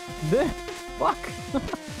 Bleh! Fuck!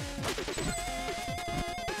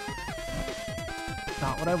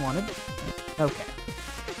 Not what I wanted. Okay.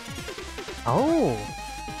 Oh!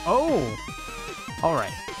 Oh!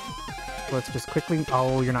 Alright. Let's just quickly...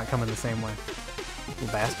 Oh, you're not coming the same way. You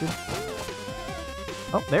bastard.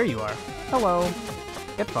 Oh, there you are. Hello.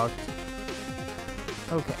 Get fucked.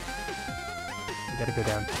 Okay. We gotta go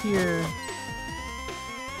down here.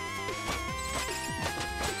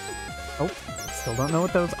 Oh, still don't know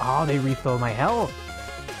what those... Oh, they refill my health!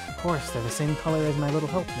 Of course, they're the same color as my little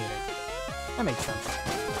health meter. That makes sense.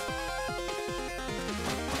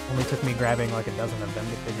 Only took me grabbing like a dozen of them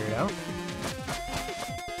to figure it out.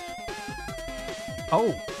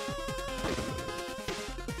 Oh!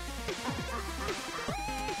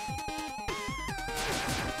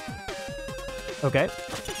 Okay.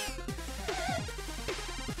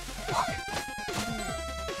 Fuck.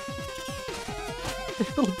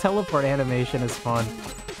 This little teleport animation is fun.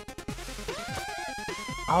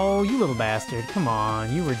 Oh, you little bastard. Come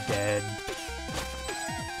on, you were dead.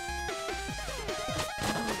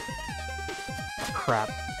 Crap.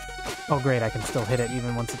 Oh great, I can still hit it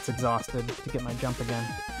even once it's exhausted to get my jump again.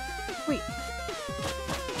 Wait.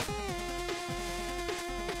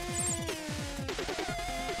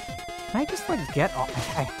 Can I just, like, get off?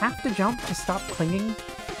 I have to jump to stop clinging?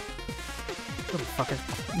 Little fucker.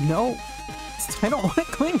 No! I don't want to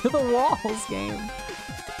cling to the walls, game!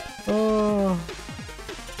 Oh.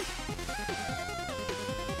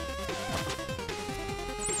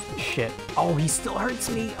 Shit. Oh, he still hurts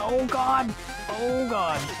me! Oh god! Oh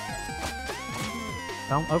god!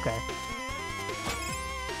 Oh, okay.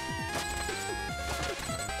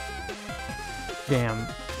 Damn.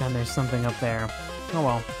 And there's something up there. Oh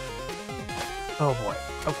well. Oh boy.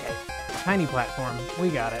 Okay. Tiny platform. We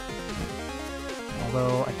got it.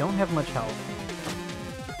 Although, I don't have much health.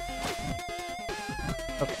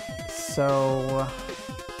 Okay, so...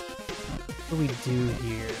 what do we do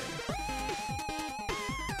here?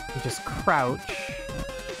 We just crouch.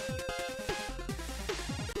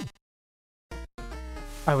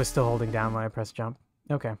 I was still holding down when I pressed jump.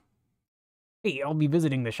 Okay. Hey, I'll be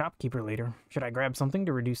visiting the shopkeeper later. Should I grab something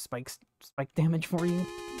to reduce spike damage for you?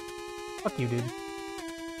 Fuck you, dude.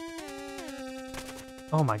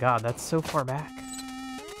 Oh my god, that's so far back.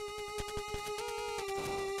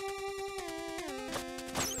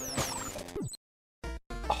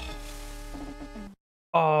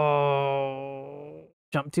 Oh.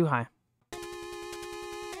 Jump too high.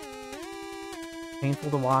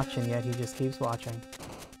 Painful to watch, and yet he just keeps watching.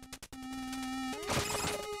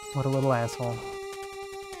 What a little asshole.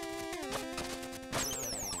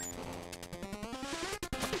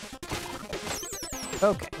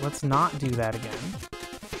 Okay, let's not do that again.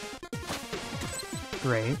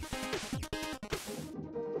 Great.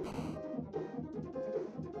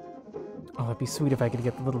 Oh, it'd be sweet if I could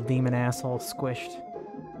get the little demon asshole squished.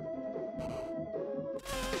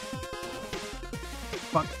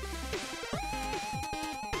 Fuck.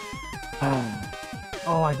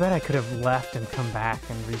 Oh, I bet I could have left and come back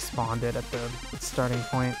and respawned it at the starting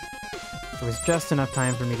point. There was just enough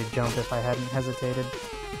time for me to jump if I hadn't hesitated.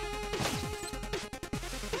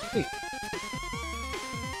 Wait.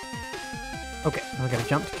 Okay, we gotta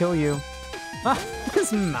jump to kill you. Ah,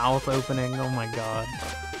 his mouth opening, oh my god.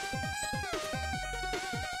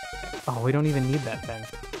 Oh, we don't even need that thing.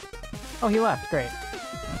 Oh, he left, great.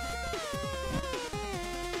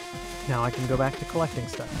 Now I can go back to collecting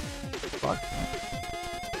stuff. Fuck.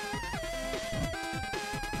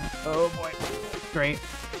 Oh boy. Great.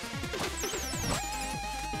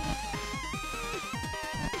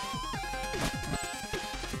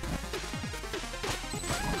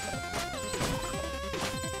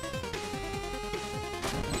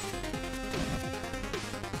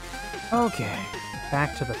 Okay,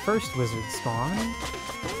 back to the first wizard spawn.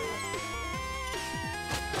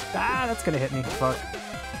 Ah, that's gonna hit me. Fuck.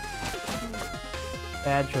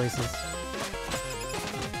 Bad choices.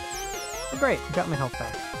 Oh, great, got my health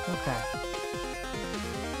back. Okay.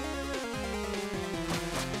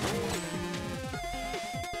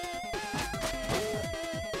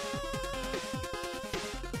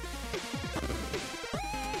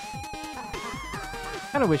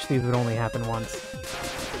 Kinda wish these would only happen once.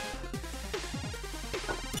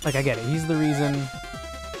 Like, I get it. He's the reason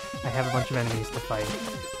I have a bunch of enemies to fight.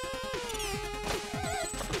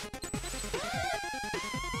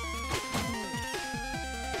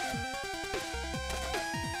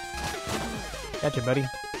 Gotcha, buddy.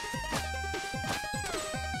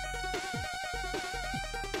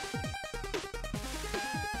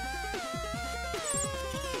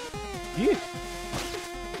 Yeah.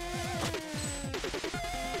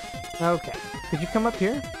 Okay. Could you come up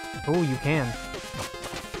here? Oh, you can.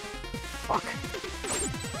 Fuck.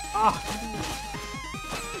 Ah!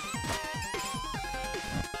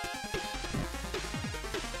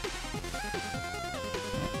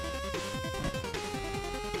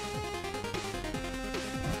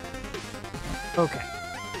 Okay.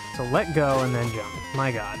 So let go and then jump.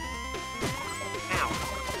 My god. Ow.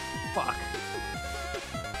 Fuck.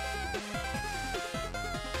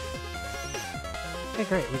 Okay,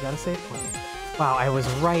 great. We got a save point. Wow, I was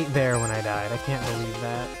right there when I died. I can't believe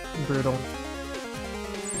that. Brutal.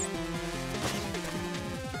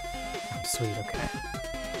 Oh, sweet, okay.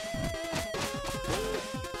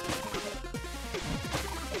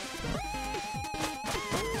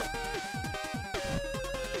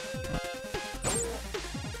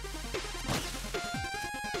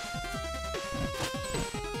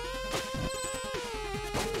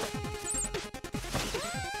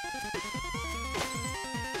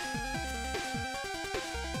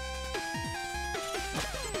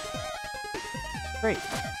 Great.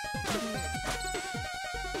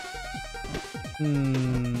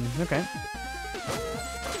 Okay.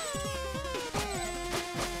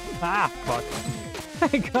 Ah, fuck.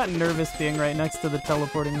 I got nervous being right next to the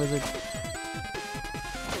teleporting wizard.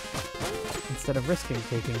 Instead of risking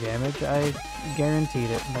taking damage, I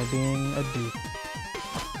guaranteed it by being a dupe.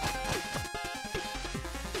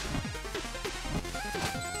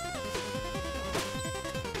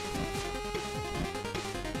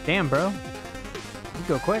 Damn, bro. You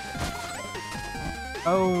go quick.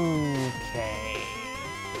 Okay.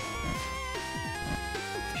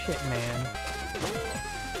 Shit, man.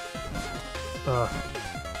 Ugh.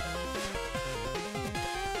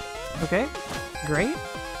 Okay, great.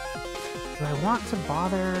 Do I want to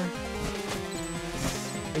bother?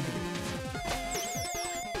 I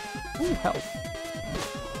do. Ooh, health.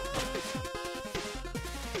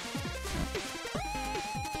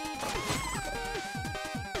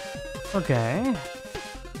 Okay.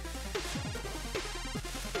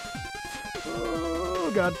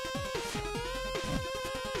 Oh god.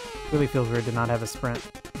 Really feels weird to not have a sprint.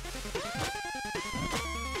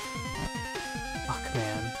 Fuck,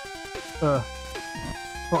 man. Ugh.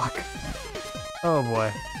 Fuck. Oh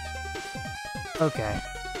boy. Okay.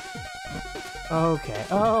 Okay.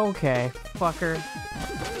 Okay. Fucker.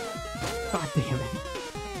 God damn it.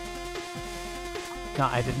 No,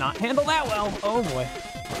 I did not handle that well. Oh boy.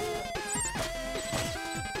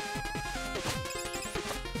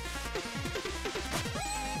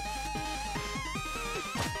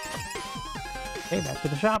 Okay, back to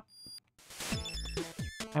the shop.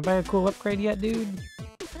 Can I buy a cool upgrade yet, dude?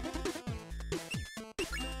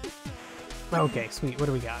 Okay, sweet. What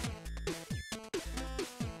do we got?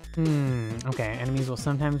 Okay. Enemies will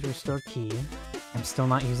sometimes restore ki. I'm still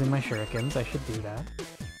not using my shurikens. I should do that.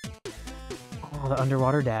 Oh, the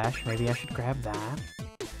underwater dash. Maybe I should grab that.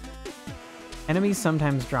 Enemies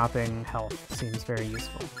sometimes dropping health seems very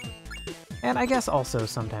useful. And I guess also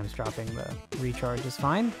sometimes dropping the recharge is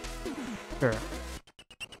fine. Sure.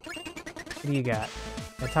 What do you got?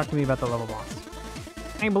 Talk to me about the level boss.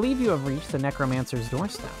 I believe you have reached the Necromancer's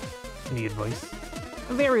doorstep. Any advice?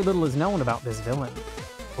 Very little is known about this villain.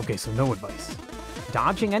 Okay, so no advice.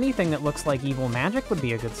 Dodging anything that looks like evil magic would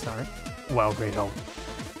be a good start. Well, great help.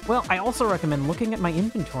 Well, I also recommend looking at my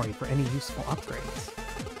inventory for any useful upgrades.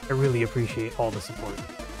 I really appreciate all the support.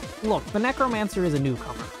 Look, the Necromancer is a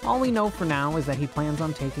newcomer. All we know for now is that he plans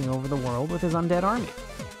on taking over the world with his undead army.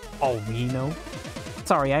 All we know?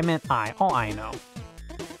 Sorry, I meant I. All I know.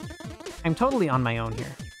 I'm totally on my own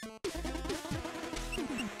here.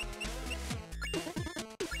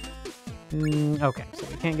 Okay, so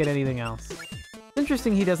we can't get anything else. It's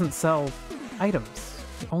interesting he doesn't sell items.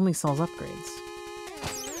 He only sells upgrades.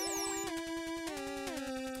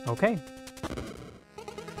 Okay.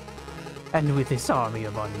 And with this army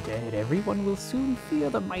of undead, everyone will soon fear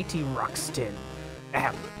the mighty Ruxtin.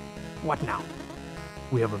 Ahem. What now?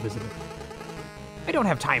 We have a visitor. I don't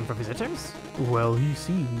have time for visitors. Well, he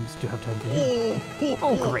seems to have time for you.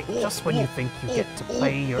 Oh, great. Just when you think you get to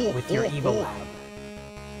play with your evil lab.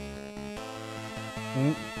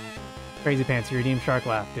 Crazy Pants, you redeemed Shark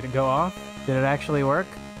Laugh. Did it go off? Did it actually work?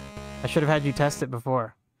 I should have had you test it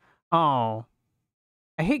before. Oh.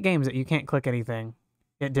 I hate games that you can't click anything.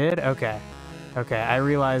 It did? Okay. Okay, I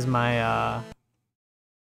realize my,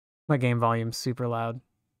 my game volume's super loud.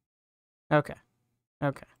 Okay.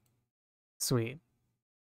 Okay. Sweet.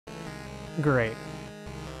 Great.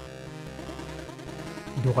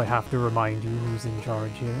 Do I have to remind you who's in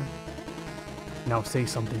charge here? Now say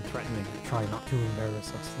something threatening and try not to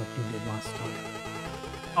embarrass us like you did last time.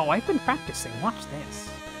 Oh, I've been practicing. Watch this.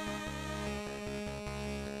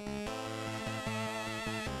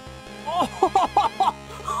 Oh!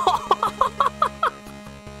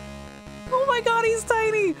 Oh my god, he's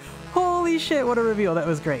tiny! Holy shit, what a reveal. That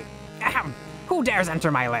was great. Ahem! Who dares enter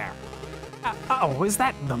my lair? Oh, is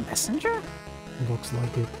that the messenger? Looks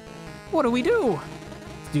like it. What do we do?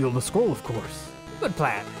 Steal the scroll, of course. Good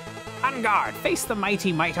plan. On guard, face the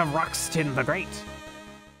mighty might of Ruxtin the Great.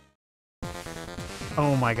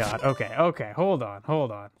 Oh my god, okay, okay, hold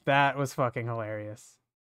on. That was fucking hilarious.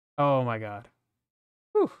 Oh my god.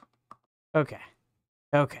 Whew. Okay.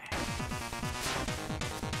 Okay.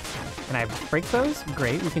 Can I break those?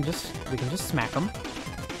 Great, we can just smack them.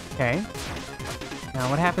 Okay. Now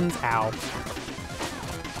what happens? Ow.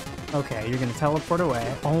 Okay, you're gonna teleport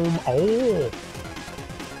away. Oh!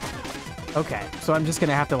 Okay, so I'm just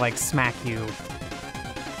gonna have to, like, smack you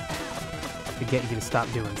to get you to stop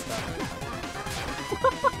doing stuff.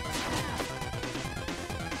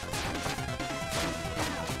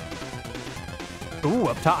 Ooh,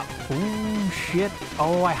 up top. Ooh, shit.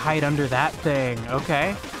 Oh, I hide under that thing.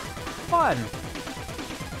 Okay. Fun.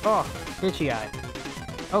 Oh, itchy eye.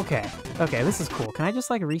 Okay. Okay, this is cool. Can I just,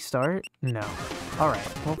 like, restart? No.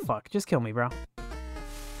 Alright. Well, fuck. Just kill me, bro.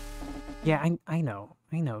 Yeah, I know.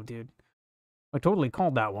 I know, dude. I totally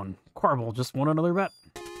called that one. Quarbel just won another bet.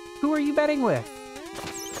 Who are you betting with?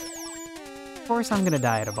 Of course I'm gonna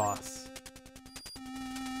die at a boss.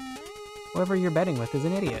 Whoever you're betting with is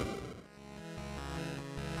an idiot.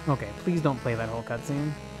 Okay, please don't play that whole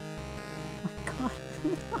cutscene. Oh my god.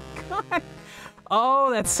 Oh my god. Oh,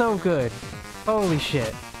 that's so good. Holy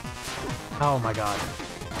shit. Oh my god.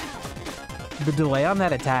 The delay on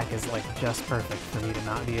that attack is, like, just perfect for me to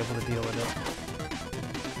not be able to deal with it.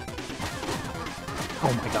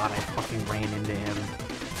 Oh my god, I fucking ran into him.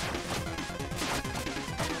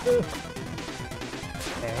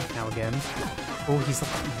 Okay, now again. Oh, he's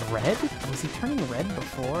like red? Was he turning red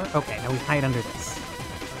before? Okay, now we hide under this.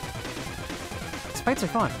 These fights are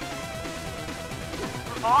fun.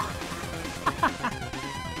 Oh!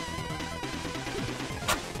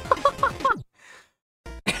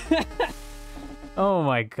 Oh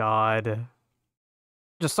my god.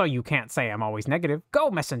 Just so you can't say I'm always negative. Go,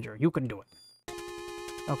 Messenger, you can do it.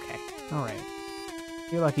 Okay, alright.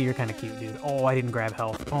 You're lucky you're kind of cute, dude. Oh, I didn't grab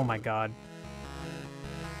health. Oh my god.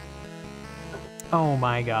 Oh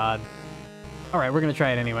my god. Alright, we're gonna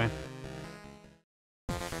try it anyway.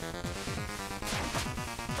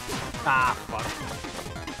 Ah, fuck.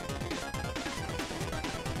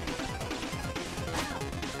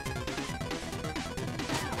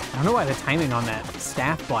 I don't know why the timing on that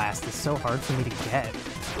staff blast is so hard for me to get.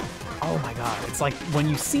 Oh my god, it's like when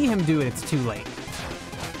you see him do it, it's too late.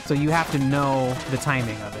 So you have to know the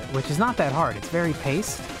timing of it, which is not that hard. It's very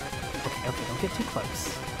paced. Okay, okay, don't get too close.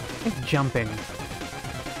 I think jumping...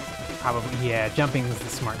 Probably, yeah, jumping is the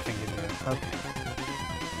smart thing to do. Okay.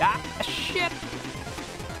 Ah, shit!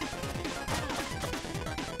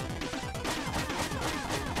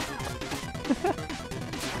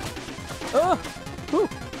 Oh! Whew.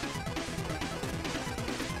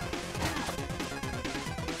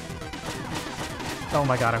 Oh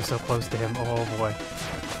my god, I'm so close to him. Oh boy.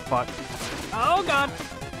 Fuck. Oh god!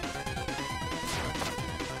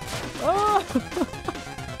 Oh!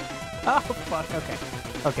 Oh, fuck, okay.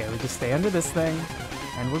 Okay, we just stay under this thing,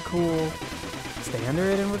 and we're cool. Stay under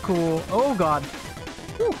it and we're cool. Oh, God.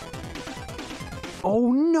 Whew.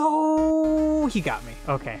 Oh, no! He got me.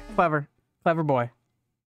 Okay, clever. Clever boy.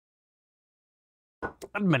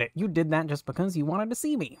 Admit it, you did that just because you wanted to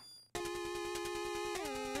see me.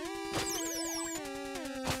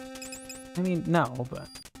 I mean, no, but...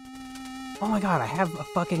 Oh my god, I have a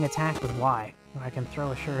fucking attack with Y, where I can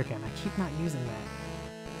throw a shuriken. I keep not using that.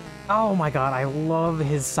 Oh my god, I love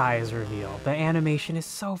his size reveal. The animation is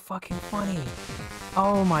so fucking funny.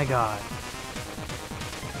 Oh my god.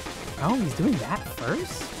 Oh, he's doing that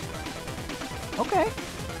first? Okay.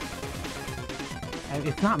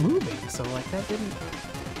 It's not moving, so like that didn't...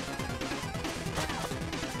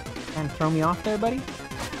 Kind of throw me off there, buddy?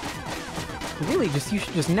 Really, you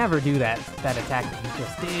should just never do that attack that you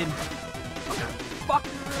just did.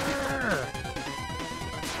 Fucker!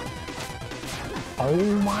 Oh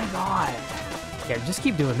my god! Yeah, just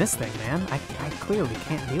keep doing this thing, man. I clearly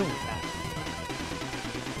can't deal with that.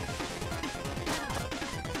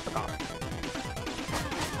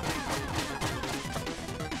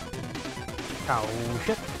 Oh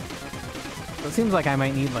shit. So it seems like I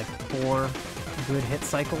might need like 4 good hit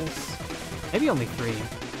cycles. Maybe only 3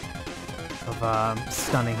 of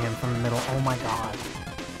stunning him from the middle. Oh my god.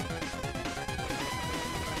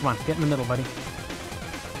 Come on, get in the middle, buddy.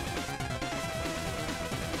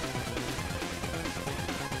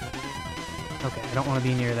 Okay, I don't want to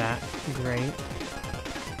be near that. Great.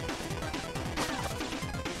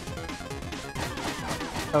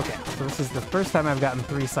 Okay, so this is the first time I've gotten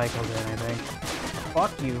 3 cycles in, I think.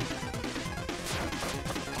 Fuck you.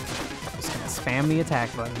 Just gonna spam the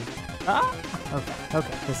attack button. Ah! Okay,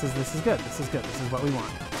 okay, this is good, this is good, this is what we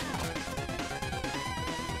want.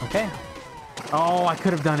 Okay. Oh, I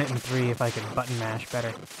could have done it in 3 if I could button mash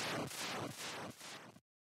better.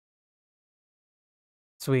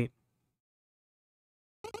 Sweet.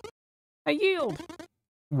 I yield!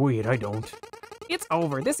 Wait, I don't. It's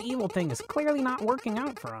over. This evil thing is clearly not working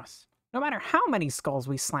out for us. No matter how many skulls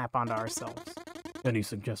we slap onto ourselves. Any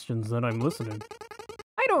suggestions? Then I'm listening.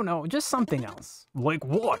 I don't know, just something else. Like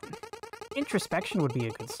what? Introspection would be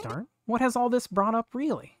a good start. What has all this brought up,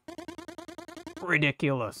 really?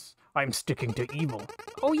 Ridiculous. I'm sticking to evil.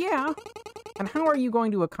 Oh yeah? And how are you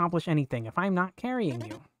going to accomplish anything if I'm not carrying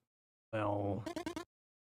you? Well...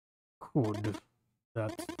 Could.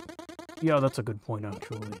 Yeah, that's a good point,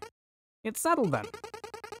 actually. It's settled then.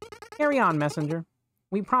 Carry on, messenger.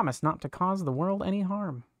 We promise not to cause the world any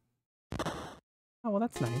harm. Oh, well,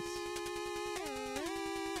 that's nice.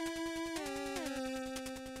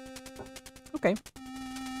 Okay.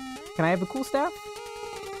 Can I have the cool staff?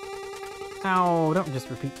 Ow, don't just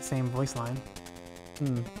repeat the same voice line.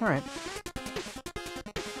 Alright.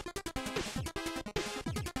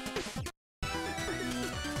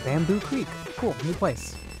 Bamboo Creek. Cool, new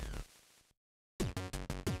place.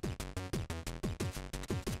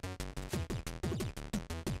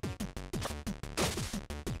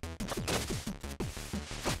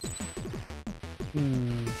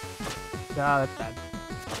 Ah, that's bad.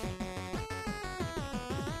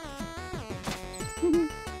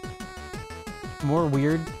 More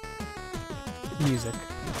weird music.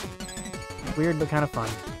 Weird, but kind of fun.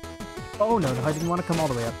 Oh no, I didn't want to come all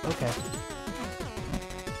the way up. Okay.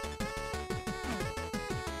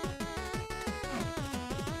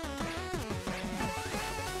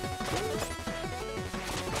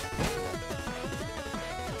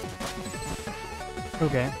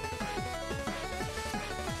 Okay.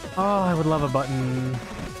 Oh, I would love a button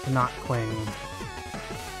to not cling.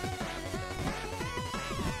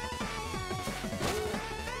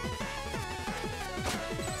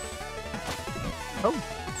 Oh,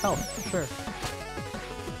 health, sure.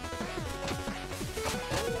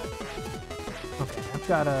 Okay, I've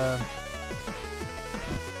got a...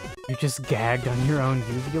 You just gagged on your own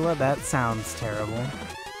uvula? That sounds terrible.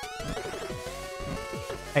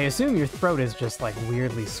 I assume your throat is just, like,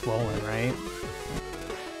 weirdly swollen, right?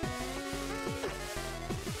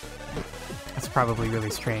 That's probably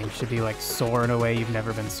really strange to be, like, sore in a way you've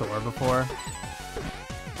never been sore before.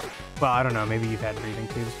 Well, I don't know, maybe you've had breathing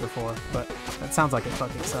tubes before, but that sounds like it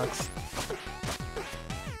fucking sucks.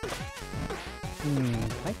 Can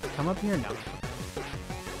I come up here? No.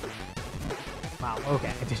 Wow,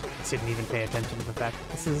 okay, I just didn't even pay attention to the fact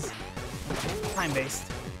that this is time-based.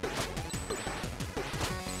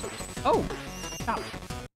 Oh! Stop.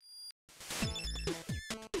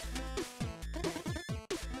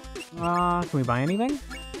 Can we buy anything?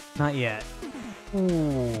 Not yet.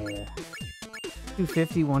 Ooh.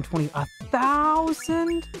 250, 120,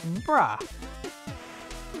 1,000? Bruh.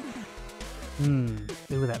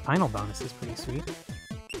 Ooh, that final bonus is pretty sweet.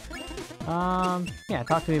 Yeah,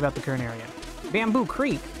 talk to me about the current area. Bamboo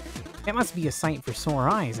Creek! It must be a sight for sore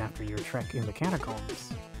eyes after your trek in the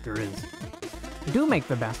catacombs. Sure is. Do make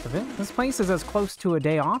the best of it. This place is as close to a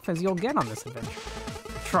day off as you'll get on this adventure.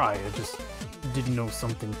 Try, I just didn't know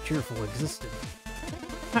something cheerful existed.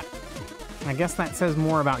 Huh. I guess that says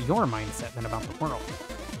more about your mindset than about the world.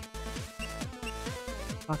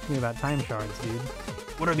 Talk to me about time shards, dude.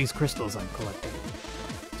 What are these crystals I'm collecting?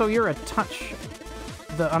 So you're a touch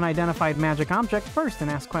the unidentified magic object first and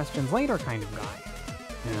ask questions later kind of guy.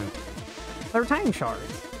 Yeah. They're time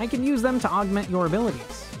shards. I can use them to augment your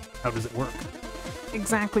abilities. How does it work?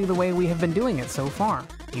 Exactly the way we have been doing it so far.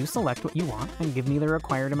 You select what you want and give me the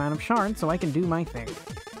required amount of shards so I can do my thing.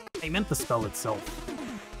 I meant the spell itself.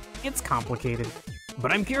 It's complicated.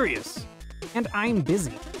 But I'm curious. And I'm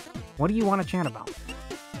busy. What do you want to chat about?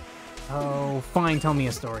 Oh, fine, tell me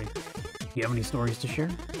a story. You have any stories to share?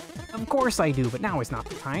 Of course I do, but now is not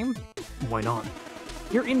the time. Why not?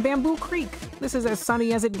 You're in Bamboo Creek. This is as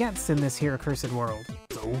sunny as it gets in this here accursed world.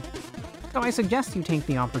 So I suggest you take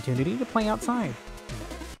the opportunity to play outside.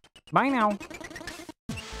 Bye now.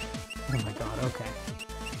 Oh my god, okay.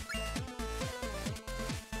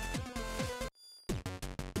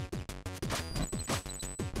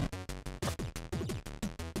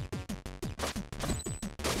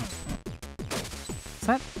 Is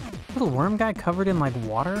that little worm guy covered in, like,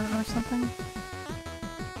 water or something?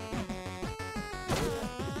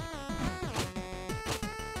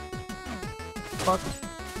 Fuck.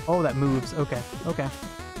 Oh, that moves. Okay, okay.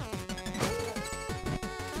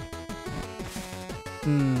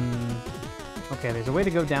 Okay, there's a way to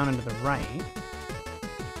go down into the right.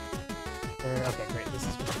 There, okay, great, this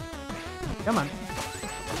is... Come on.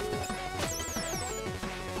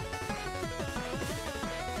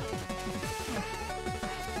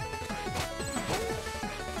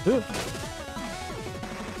 Ooh.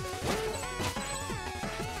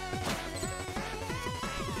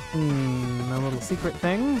 No little secret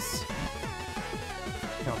things.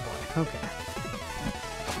 Oh boy, okay.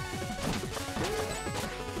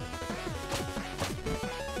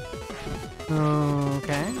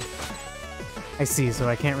 Okay. I see, so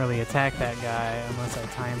I can't really attack that guy unless I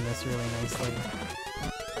time this really nicely.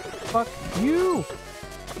 Fuck you!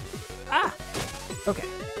 Ah! Okay.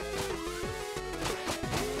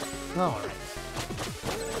 Alright.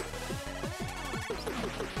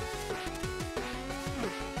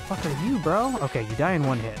 Fuck are you, bro? Okay, you die in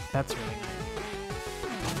one hit. That's really nice.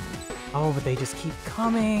 Oh, but they just keep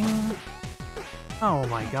coming. Oh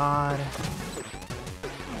my god.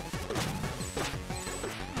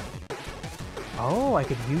 Oh, I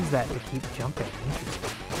could use that to keep jumping.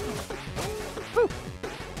 Woo!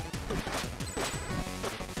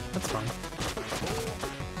 That's fun.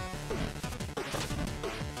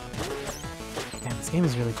 Damn, this game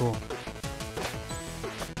is really cool.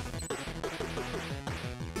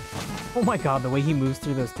 Oh my god, the way he moves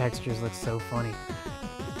through those textures looks so funny.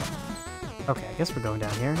 Okay, I guess we're going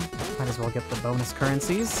down here. Might as well get the bonus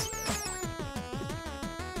currencies.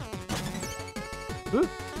 Ooh.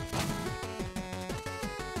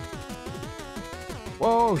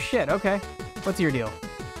 Whoa, shit, okay. What's your deal?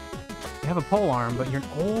 You have a pole arm, but you're...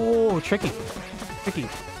 Oh, tricky. Tricky.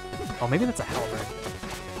 Oh, maybe that's a halberd.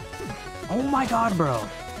 Oh my god, bro.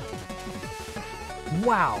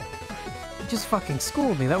 Wow. You just fucking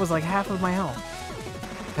schooled me. That was like half of my health.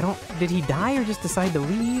 I don't... Did he die or just decide to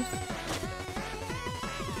leave?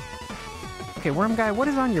 Okay, worm guy, what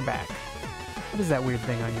is on your back? What is that weird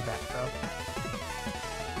thing on your back, bro?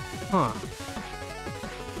 Huh.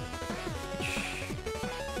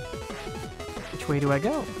 Which way do I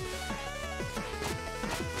go?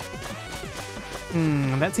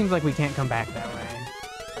 That seems like we can't come back that way.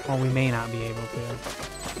 Well, we may not be able to.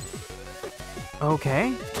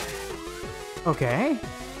 Okay. Okay.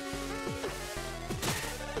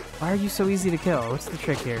 Why are you so easy to kill? What's the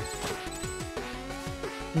trick here?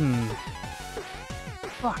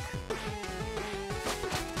 Fuck.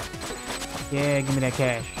 Yeah, give me that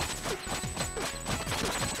cash.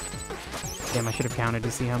 Damn, I should have counted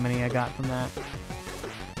to see how many I got from that.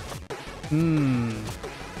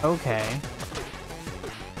 Okay.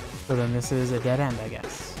 So then this is a dead end, I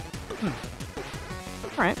guess.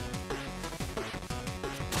 Alright.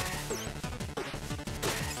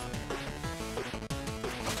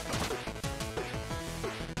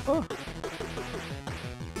 Oh.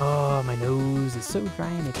 Oh, my nose is so dry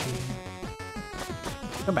and itchy.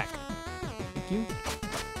 Come back. Thank you.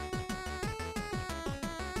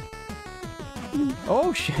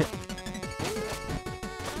 Oh, shit.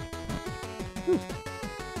 Whew.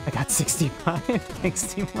 I got 65. Thanks,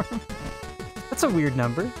 Teamworm. That's That's a weird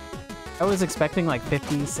number. I was expecting like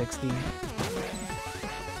 50, 60.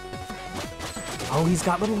 Oh, he's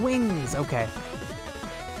got little wings. Okay.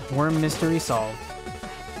 Worm mystery solved.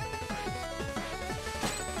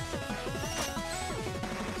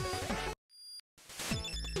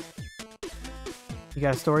 You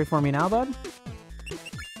got a story for me now, bud?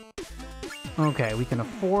 Okay, we can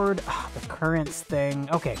afford the currents thing.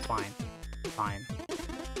 Okay, fine. Fine.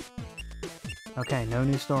 Okay, no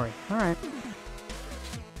new story. Alright.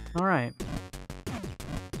 Alright.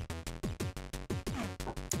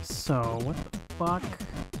 So, what the fuck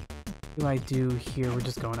do I do here? We're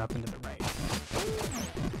just going up into the right.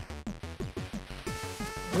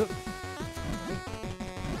 Oop.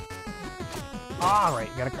 Alright,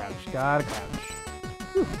 you gotta crouch. Gotta crouch.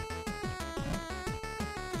 Whew.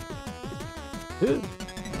 Ooh.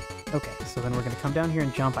 Okay, so then we're gonna come down here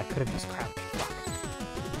and jump. I could have just crouched. Fuck.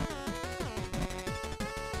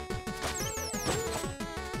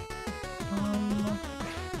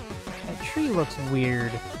 That tree looks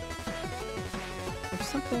weird. There's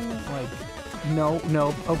something like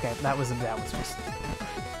no. Okay, that was just.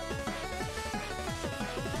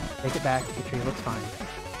 Take it back. The tree looks fine.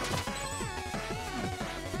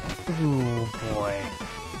 Ooh boy.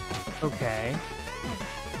 Okay.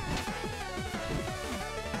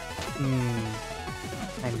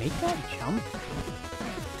 Can I make that jump?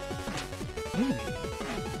 Maybe.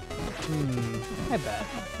 I bet.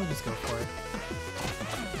 We'll just go for it.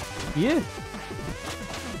 Yeah!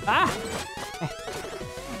 Ah!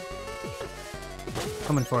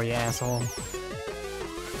 Coming for you, asshole.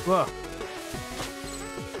 Whoa.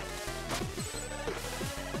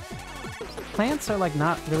 Plants are like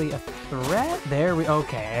not really a threat. There we...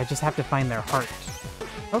 Okay, I just have to find their heart.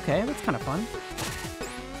 Okay, that's kind of fun.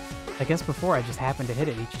 I guess before I just happened to hit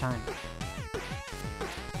it each time.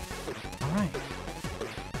 Alright.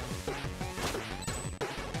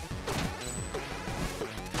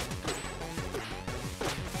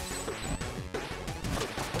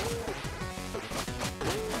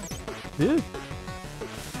 Ooh.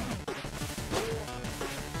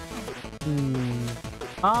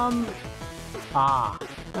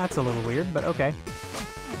 That's a little weird, but okay.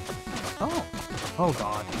 Oh. Oh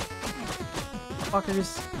god.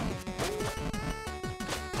 Fuckers.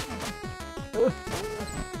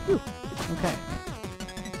 Okay.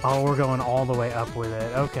 Oh, we're going all the way up with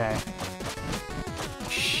it. Okay.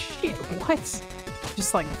 Shit, what?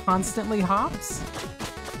 Just like constantly hops?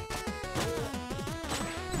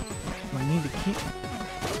 I need to keep...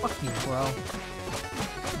 Fuck you, bro.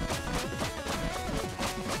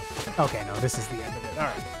 Okay, no, this is the end of it.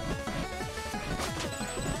 Alright.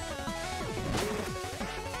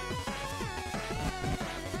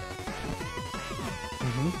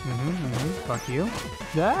 Fuck you.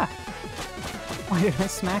 Ah! Why did I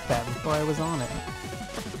smack that before I was on it?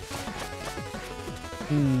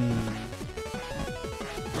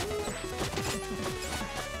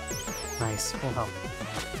 Nice, full health.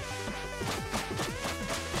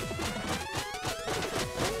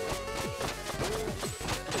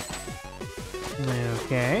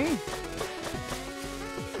 Okay.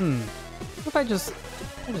 What if I just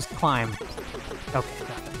climb? Okay,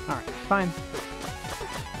 got it. Alright, fine.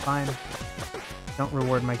 Fine. Don't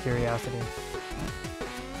reward my curiosity.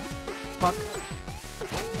 Fuck.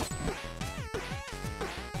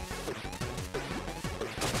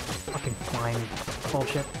 Fucking flying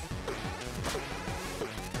bullshit.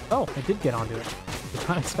 Oh, I did get onto it. Did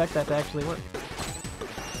not expect that to actually work.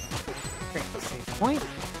 Great, save point.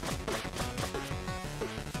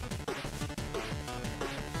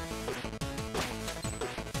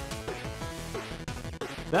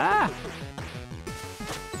 Ah!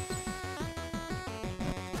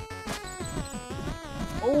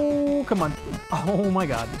 Oh, come on. Oh my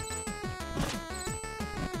god.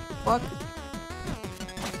 Fuck.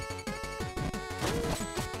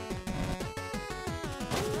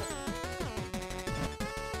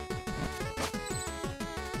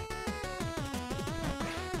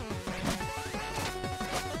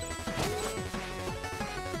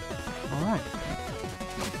 Alright.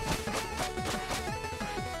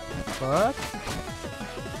 Fuck.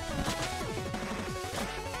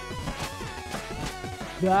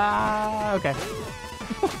 Ah, okay.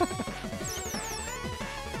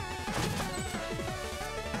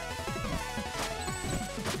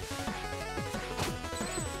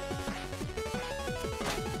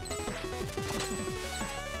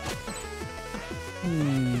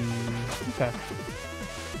 Okay.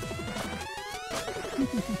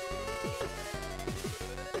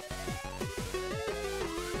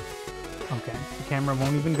 Okay, the camera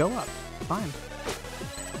won't even go up. Fine.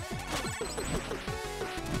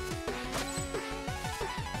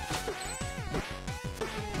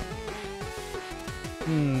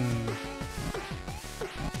 Hmm.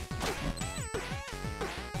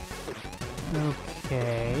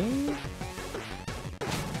 Okay.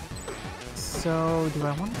 So, do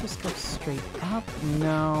I want to just go straight up?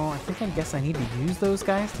 No, I guess I need to use those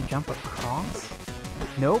guys to jump across?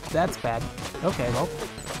 Nope, that's bad. Okay, well.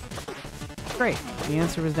 Great. The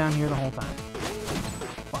answer was down here the whole time.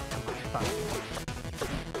 Fuck, fuck.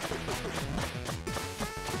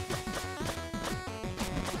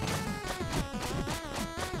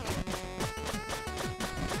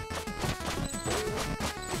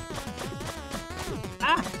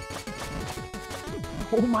 Ah!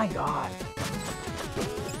 Oh my god.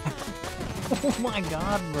 Oh my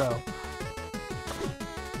god, bro.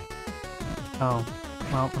 Oh,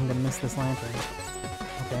 well, I'm gonna miss this lantern.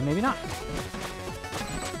 Okay, maybe not.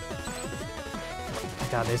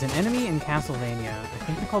 God, there's an enemy in Castlevania. I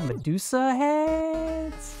think they're called Medusa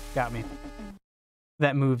heads? Got me.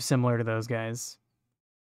 That moves similar to those guys.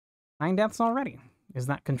 9 deaths already. Is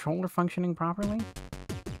that controller functioning properly?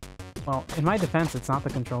 Well, in my defense, it's not the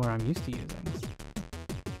controller I'm used to using.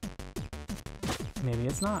 Maybe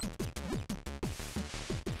it's not.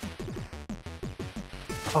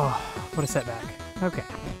 Oh, what a setback. Okay.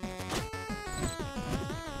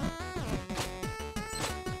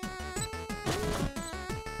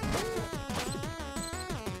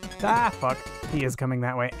 Ah, fuck. He is coming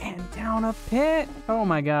that way. And down a pit! Oh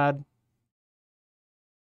my god.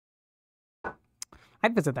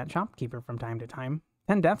 I'd visit that shopkeeper from time to time.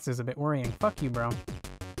 10 deaths is a bit worrying. Fuck you, bro.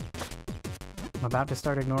 I'm about to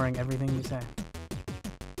start ignoring everything you say.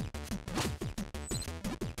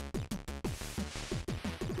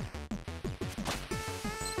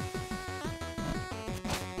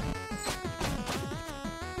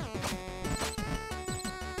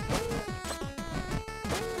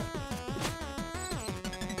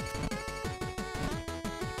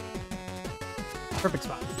 Perfect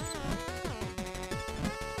spot.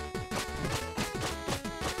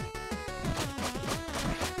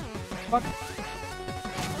 Fuck.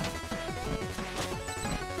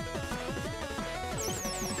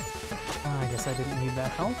 I guess I didn't need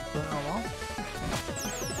that help, but oh well.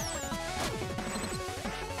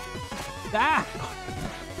 Ah!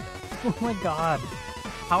 Oh my god.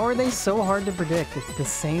 How are they so hard to predict? It's the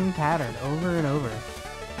same pattern over and over.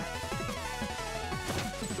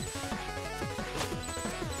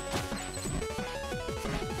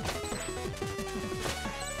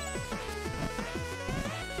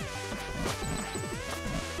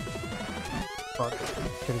 Fuck.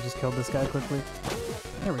 Should have just killed this guy quickly.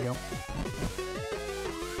 There we go.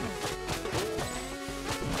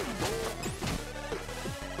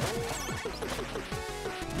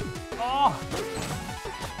 Oh!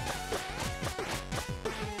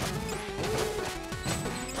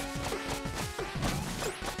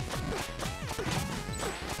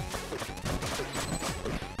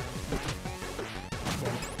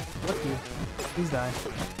 Fuck you. Please die.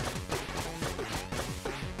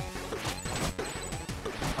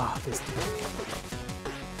 Ah, oh, this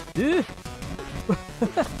dude.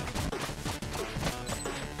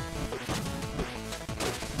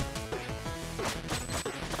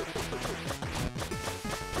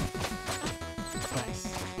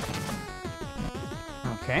 Nice.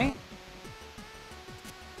 Okay.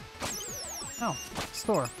 Oh,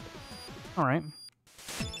 store. Alright.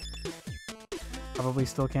 Probably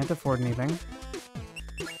still can't afford anything.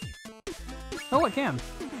 Oh, I can.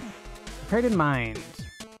 Prepared in mind.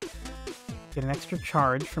 Get an extra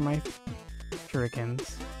charge for my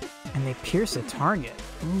shurikens. And they pierce a target.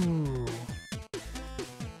 Ooh.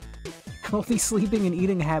 Healthy sleeping and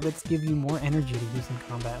eating habits give you more energy to use in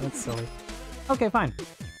combat. That's silly. Okay, fine.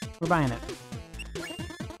 We're buying it.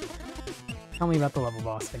 Tell me about the level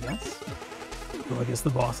boss, I guess. Well, I guess the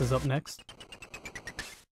boss is up next.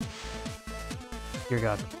 Dear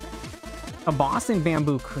God. A boss in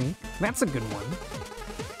Bamboo Creek? That's a good one.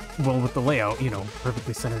 Well, with the layout, you know,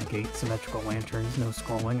 perfectly centered gate, symmetrical lanterns, no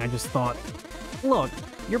scrolling, I just thought, look,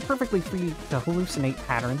 you're perfectly free to hallucinate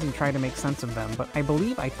patterns and try to make sense of them, but I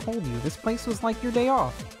believe I told you this place was like your day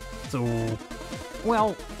off. So,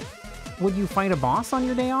 well, would you fight a boss on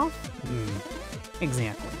your day off?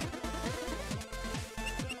 Exactly.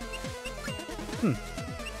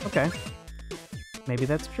 Okay. Maybe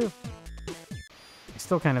that's true. I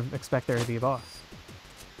still kind of expect there to be a boss.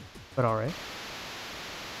 But alright.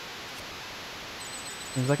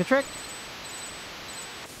 Seems like a trick.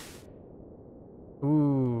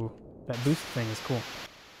 Ooh, that boost thing is cool.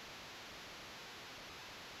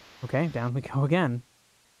 Okay, down we go again.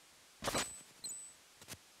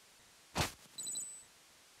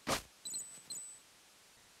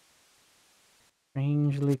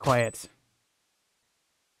 Strangely quiet.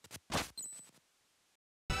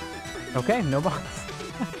 Okay, no boss.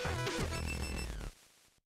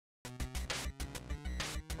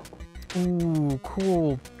 Ooh,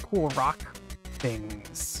 cool rock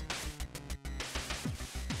things.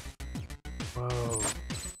 Whoa.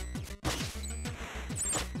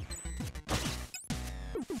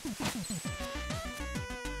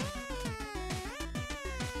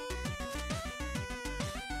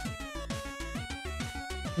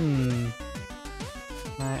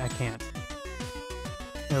 I can't.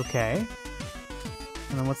 Okay.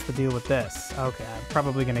 And then what's the deal with this? Okay, I'm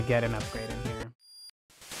probably gonna get an upgrade in here.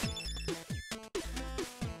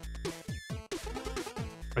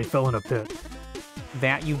 I fell in a pit.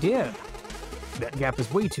 That you did. That gap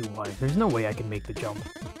is way too wide. There's no way I can make the jump.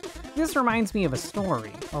 This reminds me of a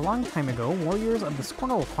story. A long time ago, warriors of the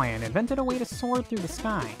Squirrel Clan invented a way to soar through the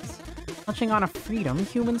skies, touching on a freedom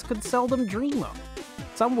humans could seldom dream of.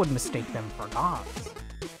 Some would mistake them for gods.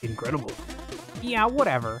 Incredible. Yeah,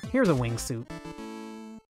 whatever. Here's a wingsuit.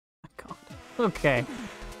 God. Okay.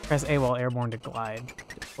 Press A while airborne to glide.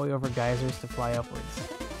 Deploy over geysers to fly upwards.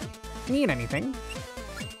 Need anything?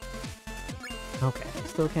 Okay,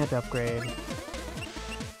 still can't upgrade.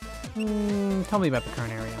 Tell me about the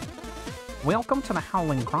current area. Welcome to the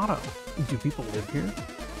Howling Grotto. Do people live here?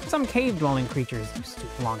 Some cave-dwelling creatures used to,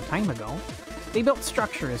 a long time ago. They built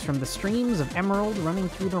structures from the streams of emerald running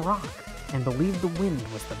through the rock, and believed the wind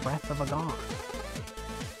was the breath of a god.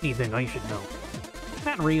 Anything I should know?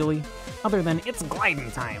 Not really, other than it's gliding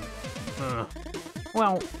time.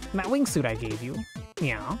 Well, that wingsuit I gave you.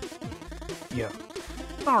 Yeah? Yeah.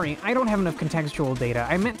 Sorry, I don't have enough contextual data.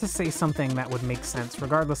 I meant to say something that would make sense,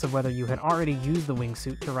 regardless of whether you had already used the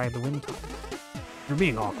wingsuit to ride the wind tunnel. You're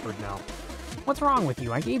being awkward now. What's wrong with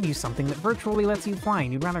you? I gave you something that virtually lets you fly,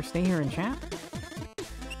 and you'd rather stay here and chat?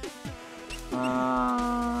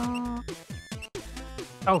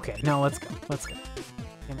 Okay, no, let's go. Let's go.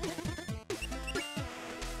 Damn it.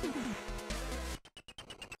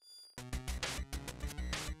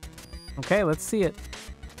 Okay, let's see it.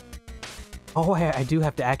 Oh, I do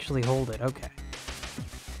have to actually hold it. Okay.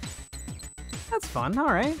 That's fun.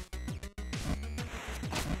 All right.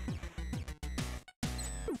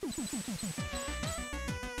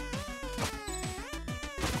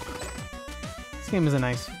 This game is a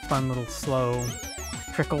nice, fun little slow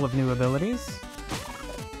trickle of new abilities.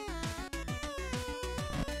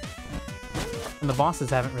 And the bosses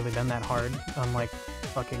haven't really been that hard, unlike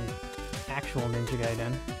fucking actual Ninja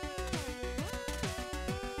Gaiden.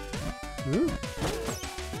 Ooh.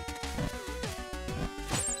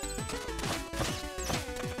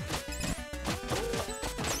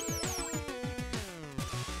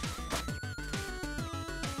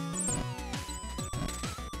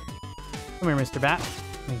 Come here, Mr. Bat.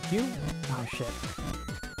 Thank you. Oh, shit.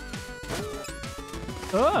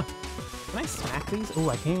 Ugh! Can I smack these? Oh,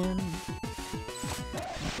 I can.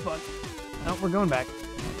 Fuck. No, we're going back.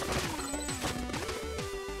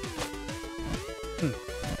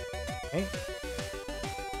 Okay.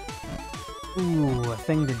 Ooh, a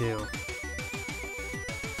thing to do.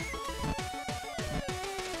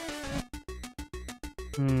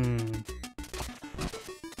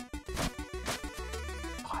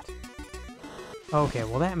 What? Okay,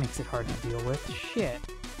 well that makes it hard to deal with. Shit.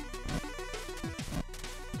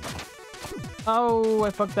 Oh, I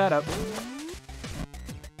fucked that up.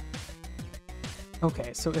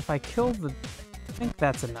 Okay, so if I kill the... I think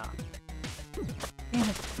that's enough. Damn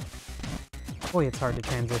it. Boy, it's hard to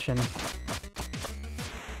transition.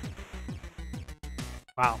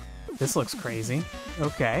 Wow, this looks crazy.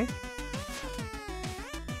 Okay.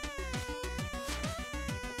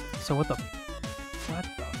 So what the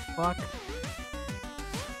fuck?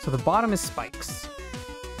 So the bottom is spikes.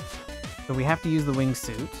 So we have to use the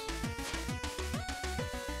wingsuit.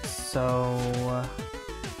 So...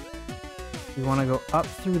 we want to go up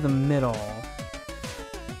through the middle.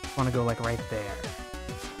 Want to go like right there.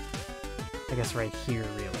 I guess right here,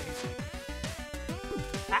 really.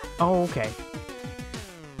 Ah, oh, okay.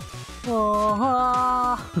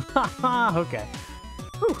 Oh, okay.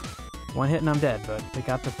 Whew. One hit and I'm dead, but we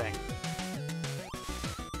got the thing.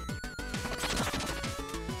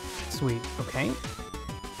 Sweet. Okay.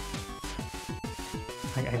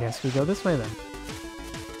 I guess we go this way then.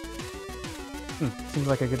 Seems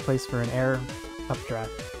like a good place for an air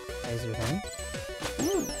updraft laser thing.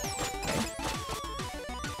 Okay.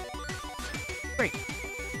 Great.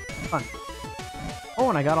 Fun. Oh,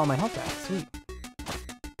 and I got all my health back. Sweet.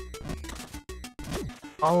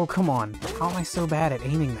 Oh, come on. How am I so bad at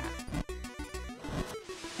aiming that?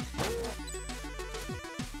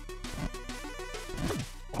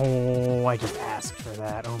 Oh, I just asked for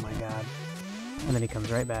that. Oh my god. And then he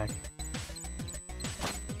comes right back.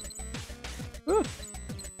 Ooh.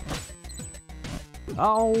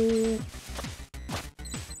 Oh!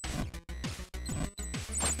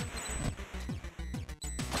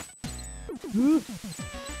 Ooh.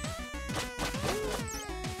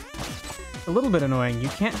 A little bit annoying. You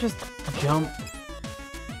can't just jump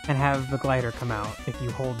and have the glider come out if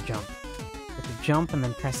you hold jump. You have to jump and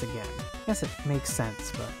then press again. I guess it makes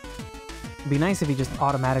sense, but it'd be nice if you just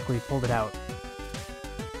automatically pulled it out.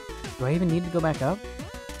 Do I even need to go back up?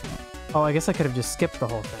 Oh, I guess I could have just skipped the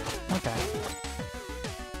whole thing. Okay.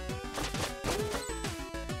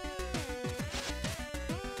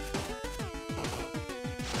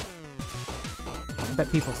 I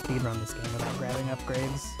bet people speedrun this game without grabbing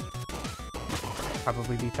upgrades.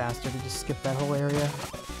 Probably be faster to just skip that whole area.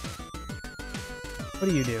 What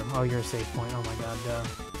do you do? Oh, you're a save point. Oh my god,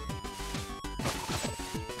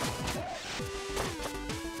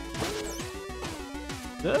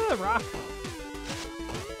 rock!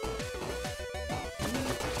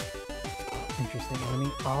 Interesting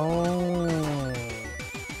enemy. Oh!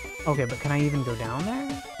 Okay, but can I even go down there?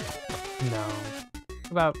 No.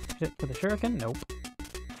 What about for the shuriken? Nope.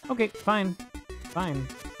 Okay, fine. Fine.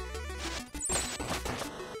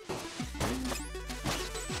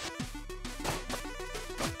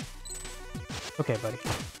 Okay, buddy.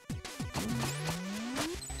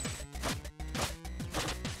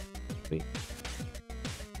 Sweet.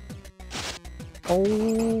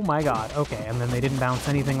 Oh my god. Okay, and then they didn't bounce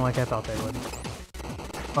anything like I thought they would.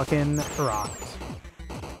 Fucking rocked.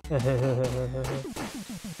 Oh,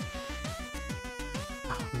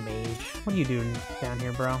 mage. What are you doing down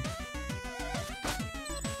here, bro?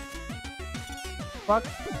 Fuck.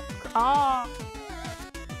 Ah!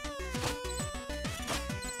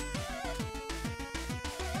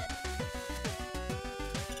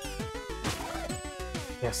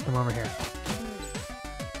 Yes, come over here.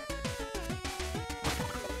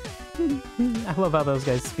 I love how those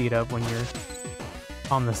guys speed up when you're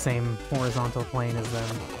on the same horizontal plane as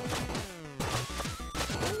them.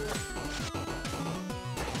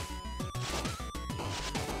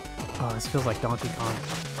 Oh, this feels like Donkey Kong.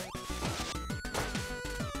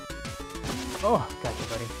 Oh, gotcha,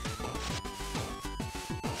 buddy.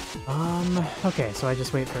 Okay, so I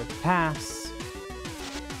just wait for it to pass.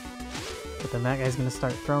 But then that guy's gonna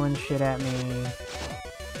start throwing shit at me.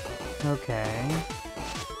 Okay.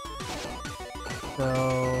 So,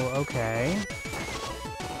 okay.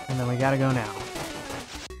 And then we gotta go now.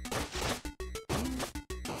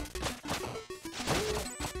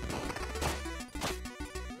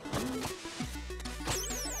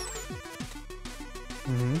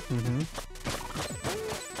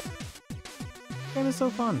 This game is so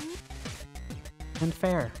fun. And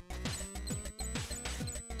fair.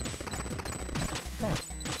 Okay.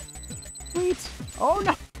 Sweet! Oh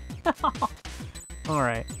no!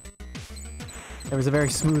 Alright. There was a very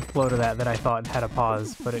smooth flow to that I thought had a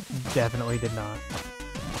pause, but it definitely did not.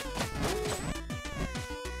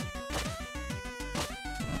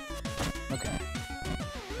 Okay.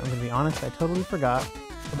 I'm gonna be honest, I totally forgot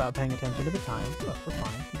about paying attention to the time, but we're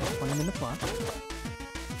fine. We got 20 minutes left.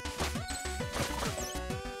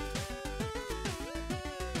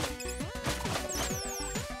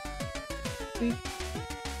 Sweet.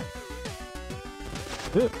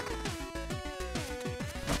 Ooh.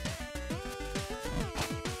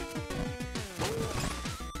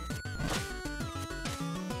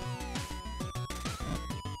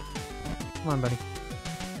 Come on, buddy.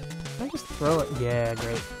 Can I just throw it? Yeah,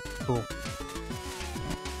 great. Cool.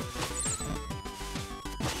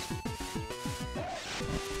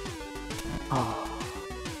 Oh.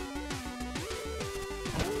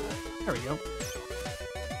 There we go.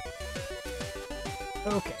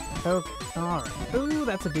 Okay, okay, alright. Ooh,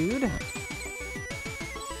 that's a dude.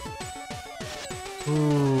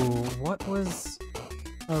 Ooh, what was...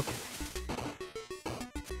 Okay.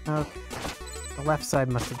 Okay. The left side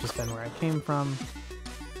must have just been where I came from.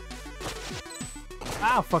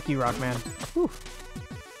 Ow, fuck you, Rockman. Whew.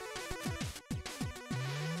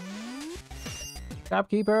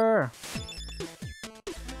 Shopkeeper!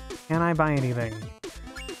 Can I buy anything?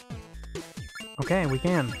 Okay, we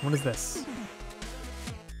can. What is this?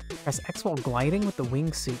 Press X while gliding with the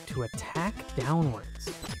wingsuit to attack downwards.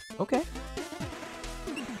 Okay.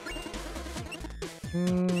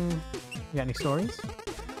 You got any stories?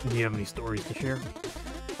 Do you have any stories to share?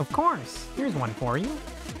 Of course! Here's one for you.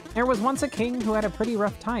 There was once a king who had a pretty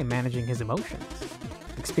rough time managing his emotions.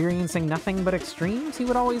 Experiencing nothing but extremes, he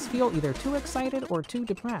would always feel either too excited or too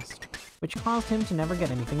depressed, which caused him to never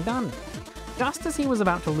get anything done. Just as he was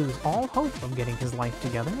about to lose all hope of getting his life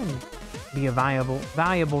together and be a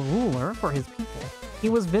valuable ruler for his people, he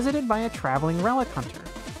was visited by a traveling relic hunter.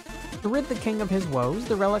 To rid the king of his woes,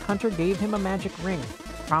 the relic hunter gave him a magic ring,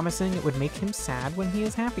 promising it would make him sad when he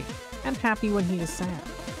is happy, and happy when he is sad.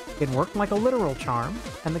 It worked like a literal charm,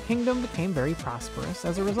 and the kingdom became very prosperous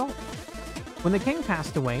as a result. When the king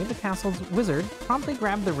passed away, the castle's wizard promptly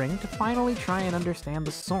grabbed the ring to finally try and understand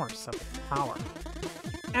the source of its power.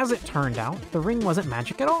 As it turned out, the ring wasn't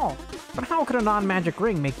magic at all. But how could a non-magic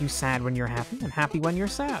ring make you sad when you're happy and happy when you're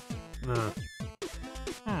sad?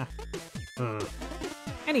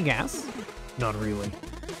 Any guess? Not really.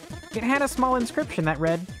 It had a small inscription that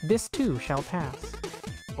read, "This too shall pass."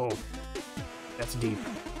 Oh, that's deep.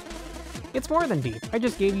 It's more than deep. I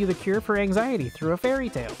just gave you the cure for anxiety through a fairy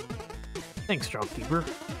tale. Thanks, Shopkeeper.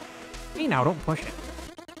 Hey now, don't push it.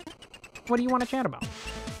 What do you want to chat about?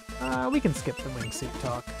 We can skip the wingsuit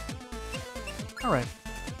talk. Alright.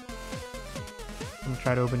 I'm gonna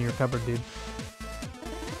try to open your cupboard, dude.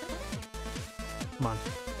 Come on.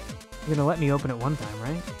 You're gonna let me open it one time,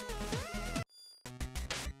 right?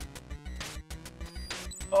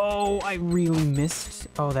 Oh, I really missed.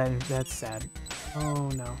 Oh, that's sad. Oh,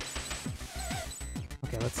 no.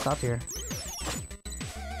 Okay, let's stop here.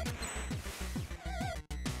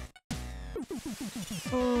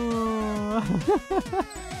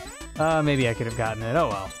 Maybe I could have gotten it. Oh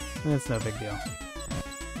well. It's no big deal.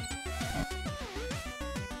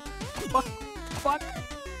 Fuck! Fuck!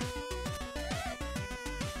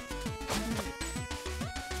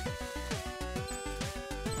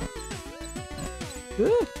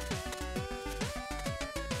 Ooh.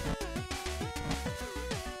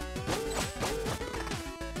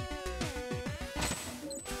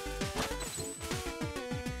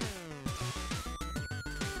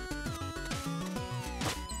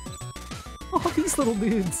 Oh, these little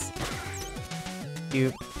dudes.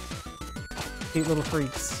 Cute. Cute little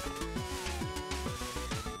freaks.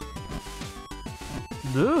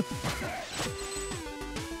 Ugh.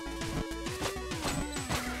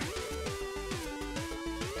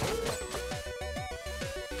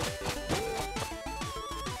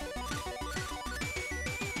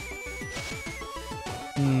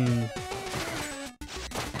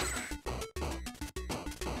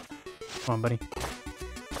 Come on, buddy.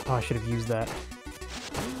 Oh, I should have used that.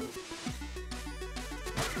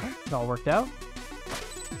 It all worked out.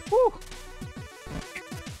 Woo!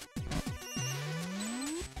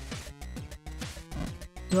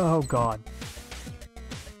 Oh, God.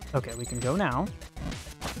 Okay, we can go now.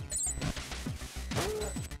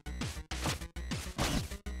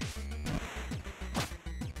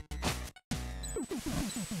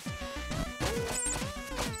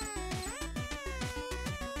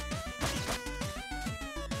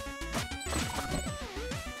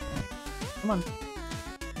 Come on.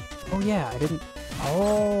 Oh yeah, I didn't...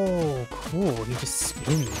 Oh, cool. He just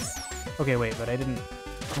spins. Okay, wait, but I didn't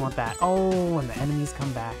want that. Oh, and the enemies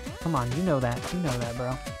come back. Come on, you know that. You know that,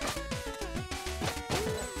 bro.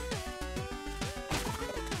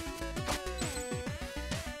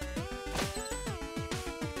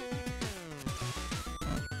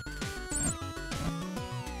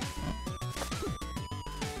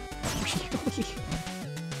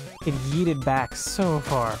 It yeeted back so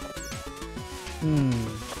far. Can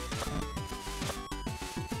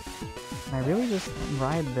I really just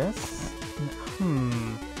ride this?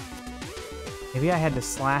 Maybe I had to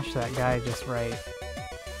slash that guy just right.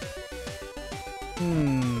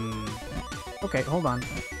 Okay, hold on.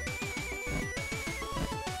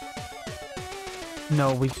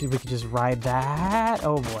 No, we could just ride that?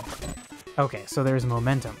 Oh boy. Okay, so there's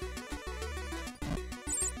momentum.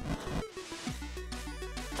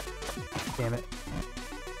 Damn it.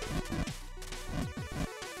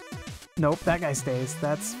 Nope, that guy stays.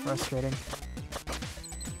 That's frustrating.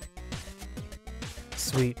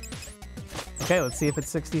 Sweet. Okay, let's see if it's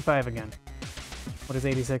 65 again. What is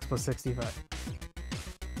 86 plus 65?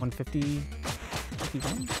 150?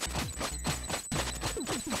 51?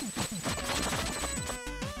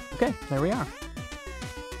 Okay, there we are.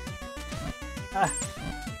 I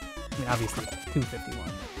mean, obviously, 251.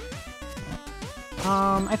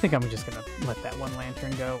 I think I'm just gonna let that one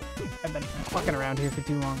lantern go. I've been fucking around here for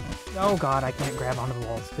too long. Oh god, I can't grab onto the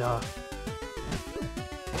walls. Duh.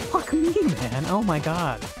 Fuck me, man. Oh my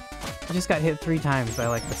god. I just got hit 3 times by,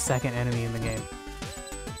 like, the second enemy in the game.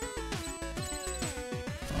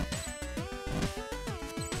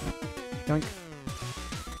 Yoink.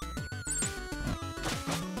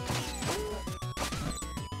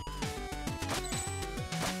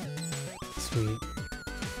 Sweet.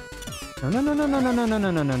 No, no, no, no, no, no, no, no,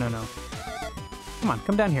 no, no, no, no, no. Come on,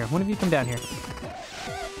 come down here. One of you come down here.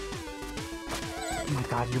 Oh my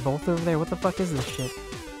God, you're both over there. What the fuck is this shit?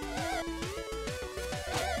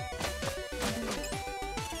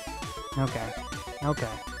 Okay. Okay.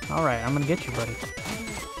 Alright, I'm gonna get you, buddy.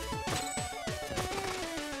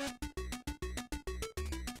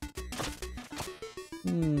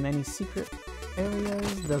 Any secret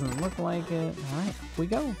areas? Doesn't look like it. Alright, up we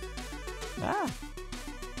go. Ah!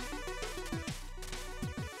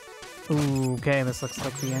 Okay, this looks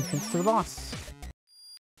like the entrance to the boss.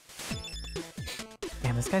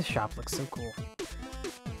 Damn, this guy's shop looks so cool.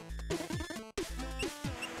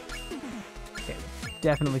 Okay,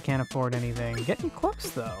 definitely can't afford anything. Getting close,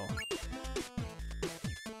 though.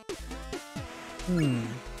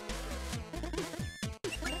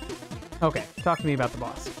 Okay, talk to me about the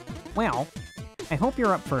boss. Well, I hope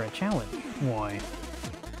you're up for a challenge. Why?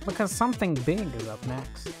 Because something big is up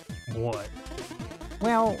next. What?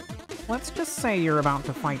 Well, let's just say you're about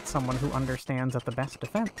to fight someone who understands that the best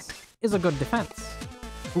defense is a good defense.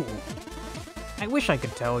 Ooh. I wish I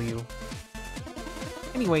could tell you.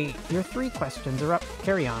 Anyway, your 3 questions are up.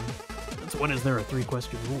 Carry on. Since when is there a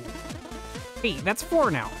 3-question rule? Hey, that's 4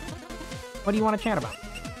 now. What do you want to chat about?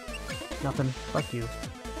 Nothing. Fuck you.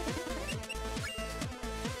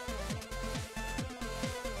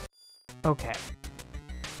 Okay.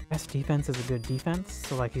 Best defense is a good defense,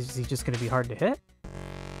 so like is he just gonna be hard to hit?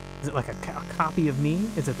 Is it like a copy of me?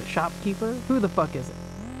 Is it the shopkeeper? Who the fuck is it?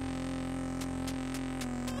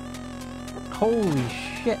 Holy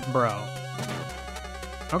shit, bro.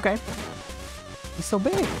 Okay. He's so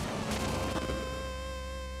big.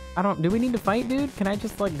 Do we need to fight, dude? Can I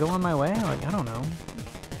just like go on my way? Like, I don't know.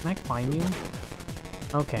 Can I climb you?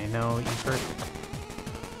 Okay, no, you hurt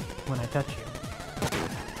when I touch you.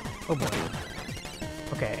 Oh boy.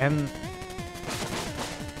 Okay, and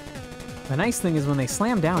the nice thing is when they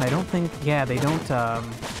slam down, I don't think, yeah, they don't,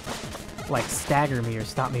 like, stagger me or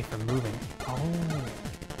stop me from moving. Oh.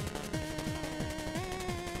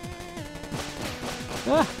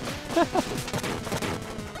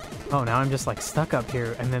 Oh, now I'm just, like, stuck up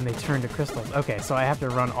here, and then they turn to crystals. Okay, so I have to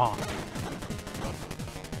run off.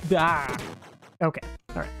 Ah! Okay,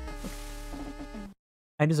 alright.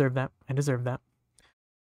 I deserve that. I deserve that.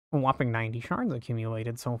 A whopping 90 shards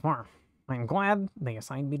accumulated so far. I'm glad they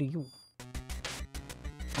assigned me to you.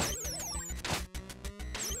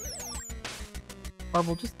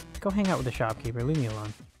 Marble, just go hang out with the shopkeeper. Leave me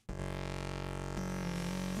alone.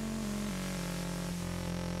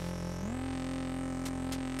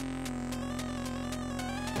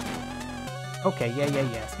 Okay,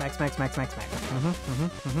 yeah. Smack.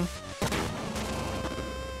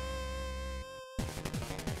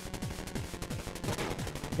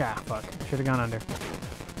 Yeah, fuck. Should've gone under.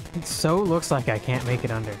 It so looks like I can't make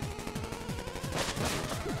it under.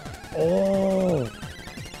 Oh!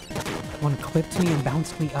 One clipped me and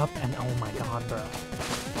bounced me up, and oh my god, bro.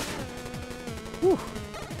 Whew.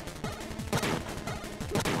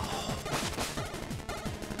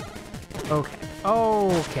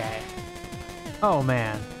 Okay. Oh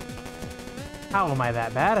man. How am I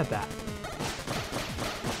that bad at that?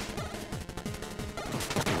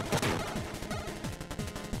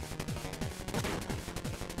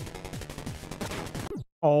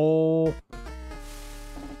 Oh.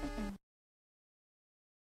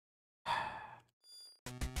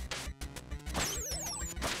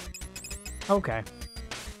 Okay.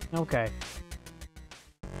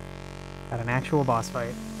 Got an actual boss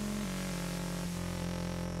fight.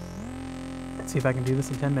 Let's see if I can do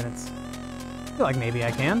this in 10 minutes. I feel like maybe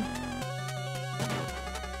I can.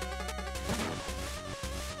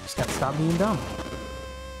 Just gotta stop being dumb.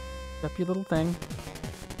 Up your little thing.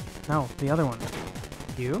 No, the other one.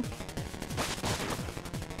 You?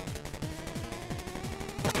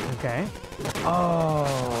 Okay.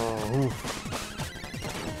 Oh. Oof.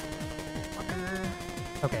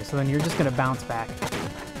 Okay, so then you're just gonna bounce back. I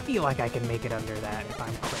feel like I can make it under that if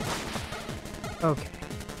I'm quick. Okay.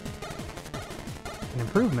 An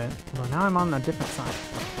improvement, although now I'm on a different side.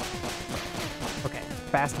 Okay,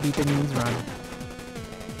 fast beeping means run.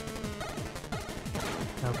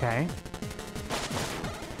 Okay.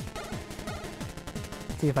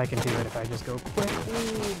 See if I can do it if I just go quick.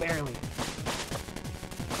 Ooh, barely.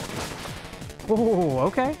 Ooh,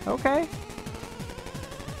 okay.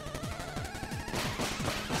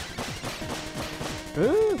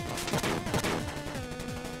 Ooh.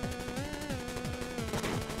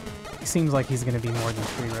 It seems like he's gonna be more than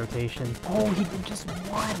 3 rotations. Oh, he did just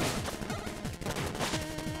 1!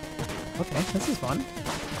 Okay, this is fun.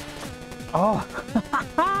 Oh!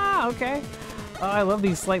 Okay. Oh, I love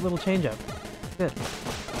these slight little change-up. Good.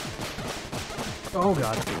 Oh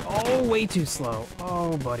god. Oh, way too slow.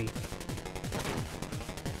 Oh, buddy.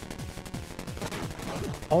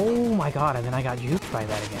 Oh my god, and then I got juked by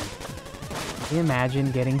that again.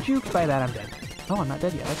 Imagine getting juked by that. I'm dead. Oh, I'm not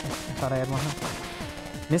dead yet. Okay. I thought I had one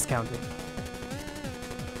health. Miscounted.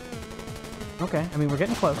 Okay, I mean, we're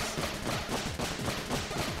getting close.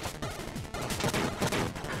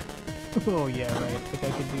 Oh, yeah, right. I think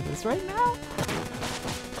I can do this right now.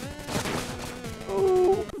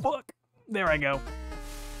 Oh, fuck. There I go.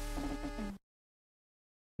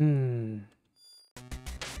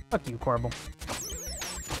 Fuck you, Corbel.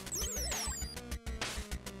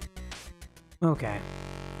 Okay.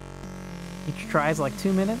 Each try's like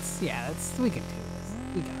 2 minutes? Yeah, we can do this.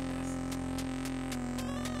 We got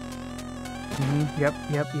this.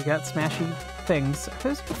 Yep, you got smashy things. Are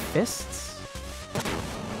those your fists?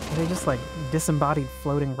 Are they just like disembodied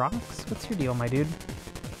floating rocks? What's your deal, my dude?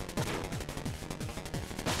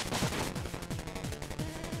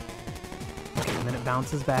 Okay, and then it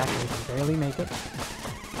bounces back and we can barely make it.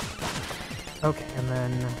 Okay, and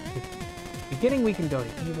then beginning we can go to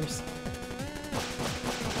either side.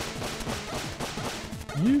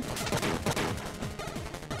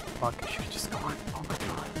 Fuck, I should have just gone. Oh my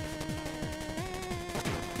god.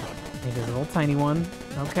 Maybe there's a little tiny one.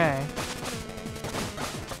 Okay.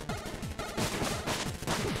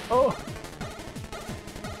 Oh!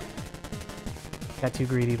 Got too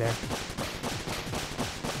greedy there.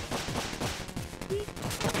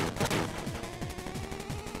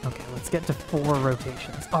 Okay, let's get to 4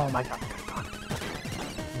 rotations. Oh my god, God.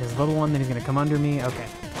 There's a little one, then he's gonna come under me. Okay.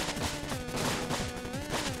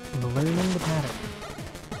 I'm learning the pattern.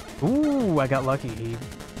 Ooh, I got lucky. He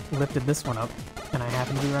lifted this one up, and I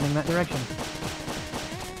happen to be running that direction.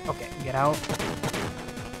 Okay, get out.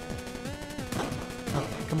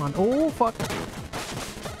 Okay, come on. Oh, fuck.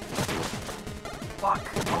 Fuck.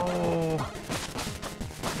 Oh.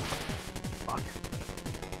 Fuck.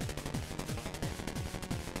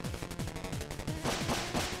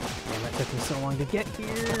 Damn, that took me so long to get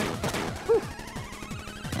here. Whew.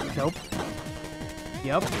 Nope.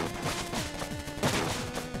 Yep.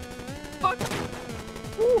 Fuck.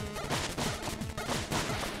 Woo.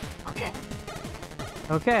 Okay.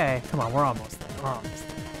 Okay. Come on, we're almost there. We're almost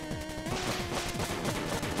there.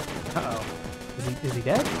 Uh-oh. Is he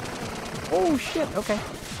dead? Oh, shit. Okay.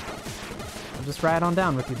 I'll just ride on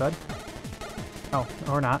down with you, bud. Oh,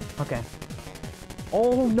 or not. Okay.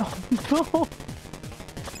 Oh, no. No.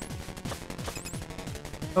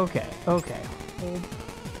 Okay. Okay. Hold.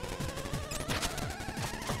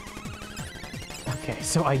 Okay,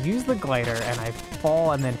 so I use the glider and I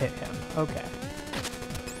fall and then hit him. Okay.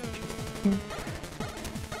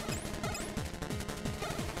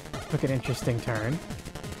 Took an interesting turn.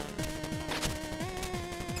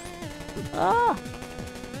 Ah!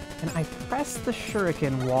 Can I press the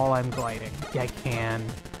shuriken while I'm gliding? Yeah, I can.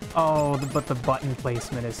 Oh, but the button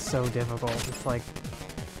placement is so difficult. It's like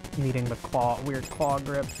needing the weird claw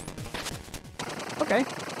grip. Okay,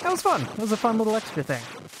 that was fun. That was a fun little extra thing.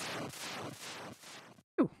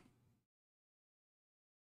 Ooh.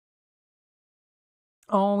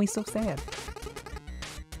 Oh, he's so sad.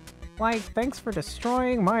 Like, thanks for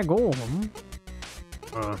destroying my golem.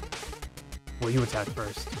 Well, you attack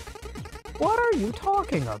first. What are you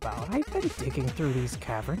talking about? I've been digging through these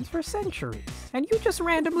caverns for centuries, and you just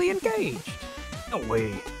randomly engaged. No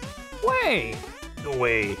way. Way! No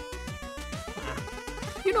way.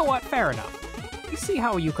 You know what? Fair enough. You see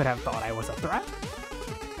how you could have thought I was a threat?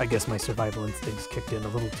 I guess my survival instincts kicked in a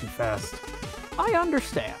little too fast. I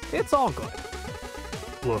understand. It's all good.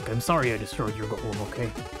 Look, I'm sorry I destroyed your golem,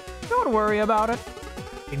 okay? Don't worry about it.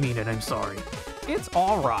 I mean it, I'm sorry. It's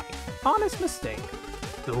all right. Honest mistake.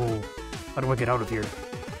 So, how do I get out of here?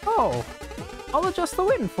 Oh, I'll adjust the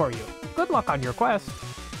wind for you. Good luck on your quest.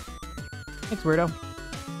 Thanks, weirdo.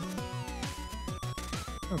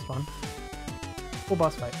 That was fun. Cool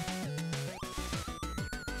boss fight.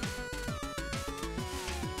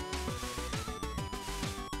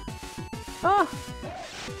 Ah!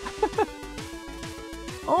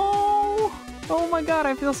 Oh! Oh my god,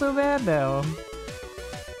 I feel so bad now.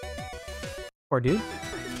 Poor dude.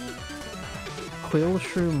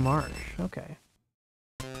 Quillshrew Marsh. Okay.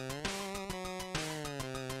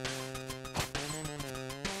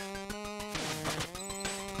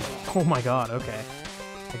 Oh my god, okay.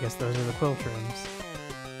 I guess those are the Quillshrooms.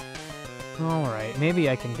 Alright, maybe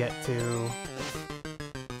I can get to...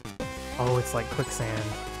 Oh, it's like quicksand.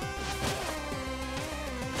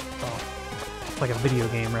 Oh, it's like a video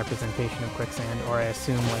game representation of quicksand, or I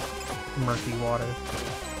assume like murky water.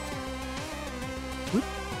 Whoop.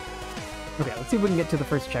 Okay, let's see if we can get to the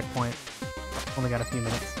first checkpoint. Only got a few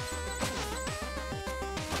minutes.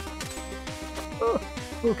 Oh,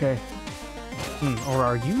 okay. Or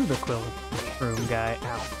are you the Quill? Room guy.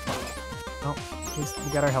 Ow. Oh, at least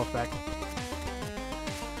we got our health back.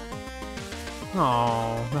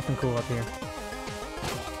 Oh, nothing cool up here.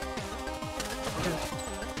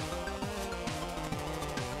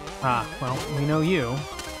 Ah, well, we know you.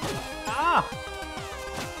 Ah!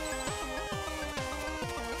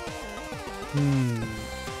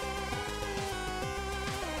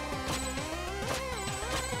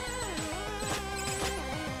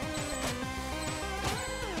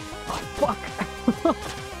 Oh, fuck!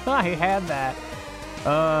 I had that.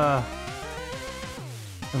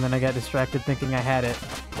 And then I got distracted thinking I had it.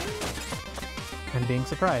 And being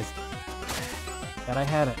surprised that I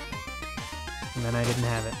had it. And then I didn't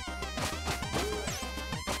have it.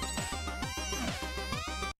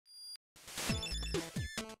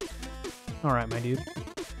 Alright, my dude.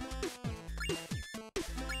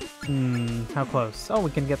 How close? Oh, we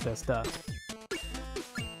can get this, duh.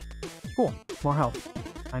 Cool, more health.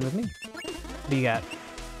 Fine with me. What do you got?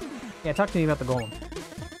 Yeah, talk to me about the golem.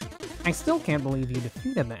 I still can't believe you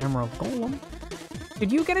defeated the Emerald Golem.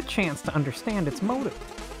 Did you get a chance to understand its motive?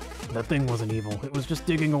 That thing wasn't evil. It was just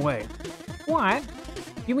digging away. What?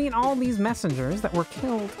 You mean all these messengers that were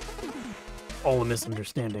killed? All a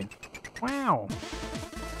misunderstanding. Wow.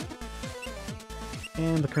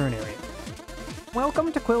 And the current area.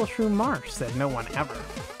 Welcome to Quillshroom Marsh, said no one ever.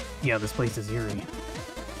 Yeah, this place is eerie.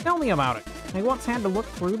 Tell me about it. I once had to look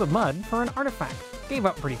through the mud for an artifact. Gave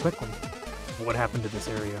up pretty quickly. What happened to this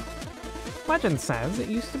area? Legend says it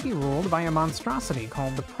used to be ruled by a monstrosity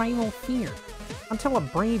called the Primal Fear, until a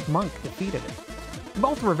brave monk defeated it.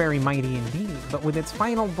 Both were very mighty indeed, but with its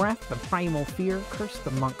final breath, the Primal Fear cursed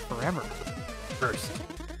the monk forever. Cursed.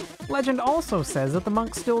 Legend also says that the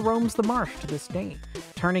monk still roams the marsh to this day,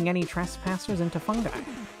 turning any trespassers into fungi.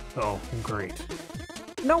 Oh, great.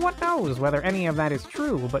 No one knows whether any of that is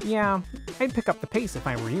true, but yeah, I'd pick up the pace if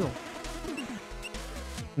I were you.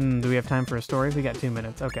 Do we have time for a story? We got 2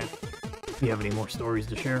 minutes, okay. Do you have any more stories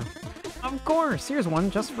to share? Of course, here's one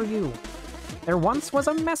just for you. There once was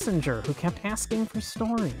a messenger who kept asking for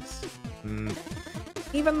stories.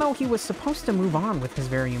 Even though he was supposed to move on with his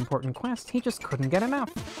very important quest, he just couldn't get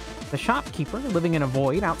enough. The shopkeeper, living in a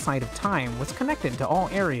void outside of time, was connected to all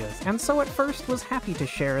areas, and so at first was happy to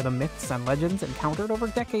share the myths and legends encountered over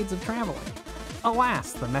decades of traveling.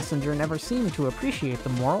 Alas, the messenger never seemed to appreciate the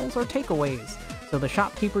morals or takeaways, so the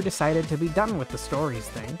shopkeeper decided to be done with the stories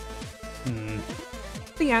thing.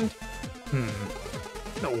 The end.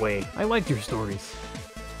 No way. I liked your stories.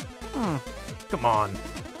 Come on.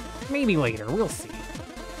 Maybe later, we'll see.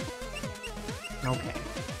 Okay.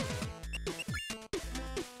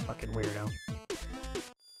 Fucking weirdo.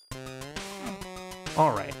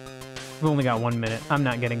 Alright. We've only got 1 minute. I'm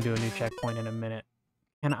not getting to a new checkpoint in a minute.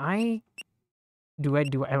 Can I...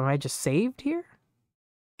 Am I just saved here?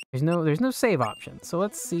 There's no save option, so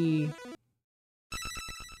let's see.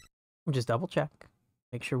 We'll just double check.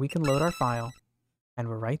 Make sure we can load our file. And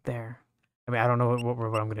we're right there. I mean, I don't know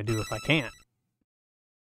what I'm gonna do if I can't.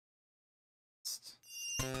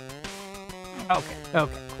 Okay, cool,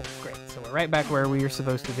 great. So we're right back where we were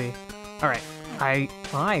supposed to be. Alright, I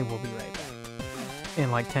will be right back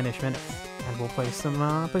in like 10-ish minutes. And we'll play some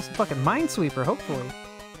fucking Minesweeper, hopefully.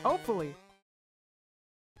 Hopefully!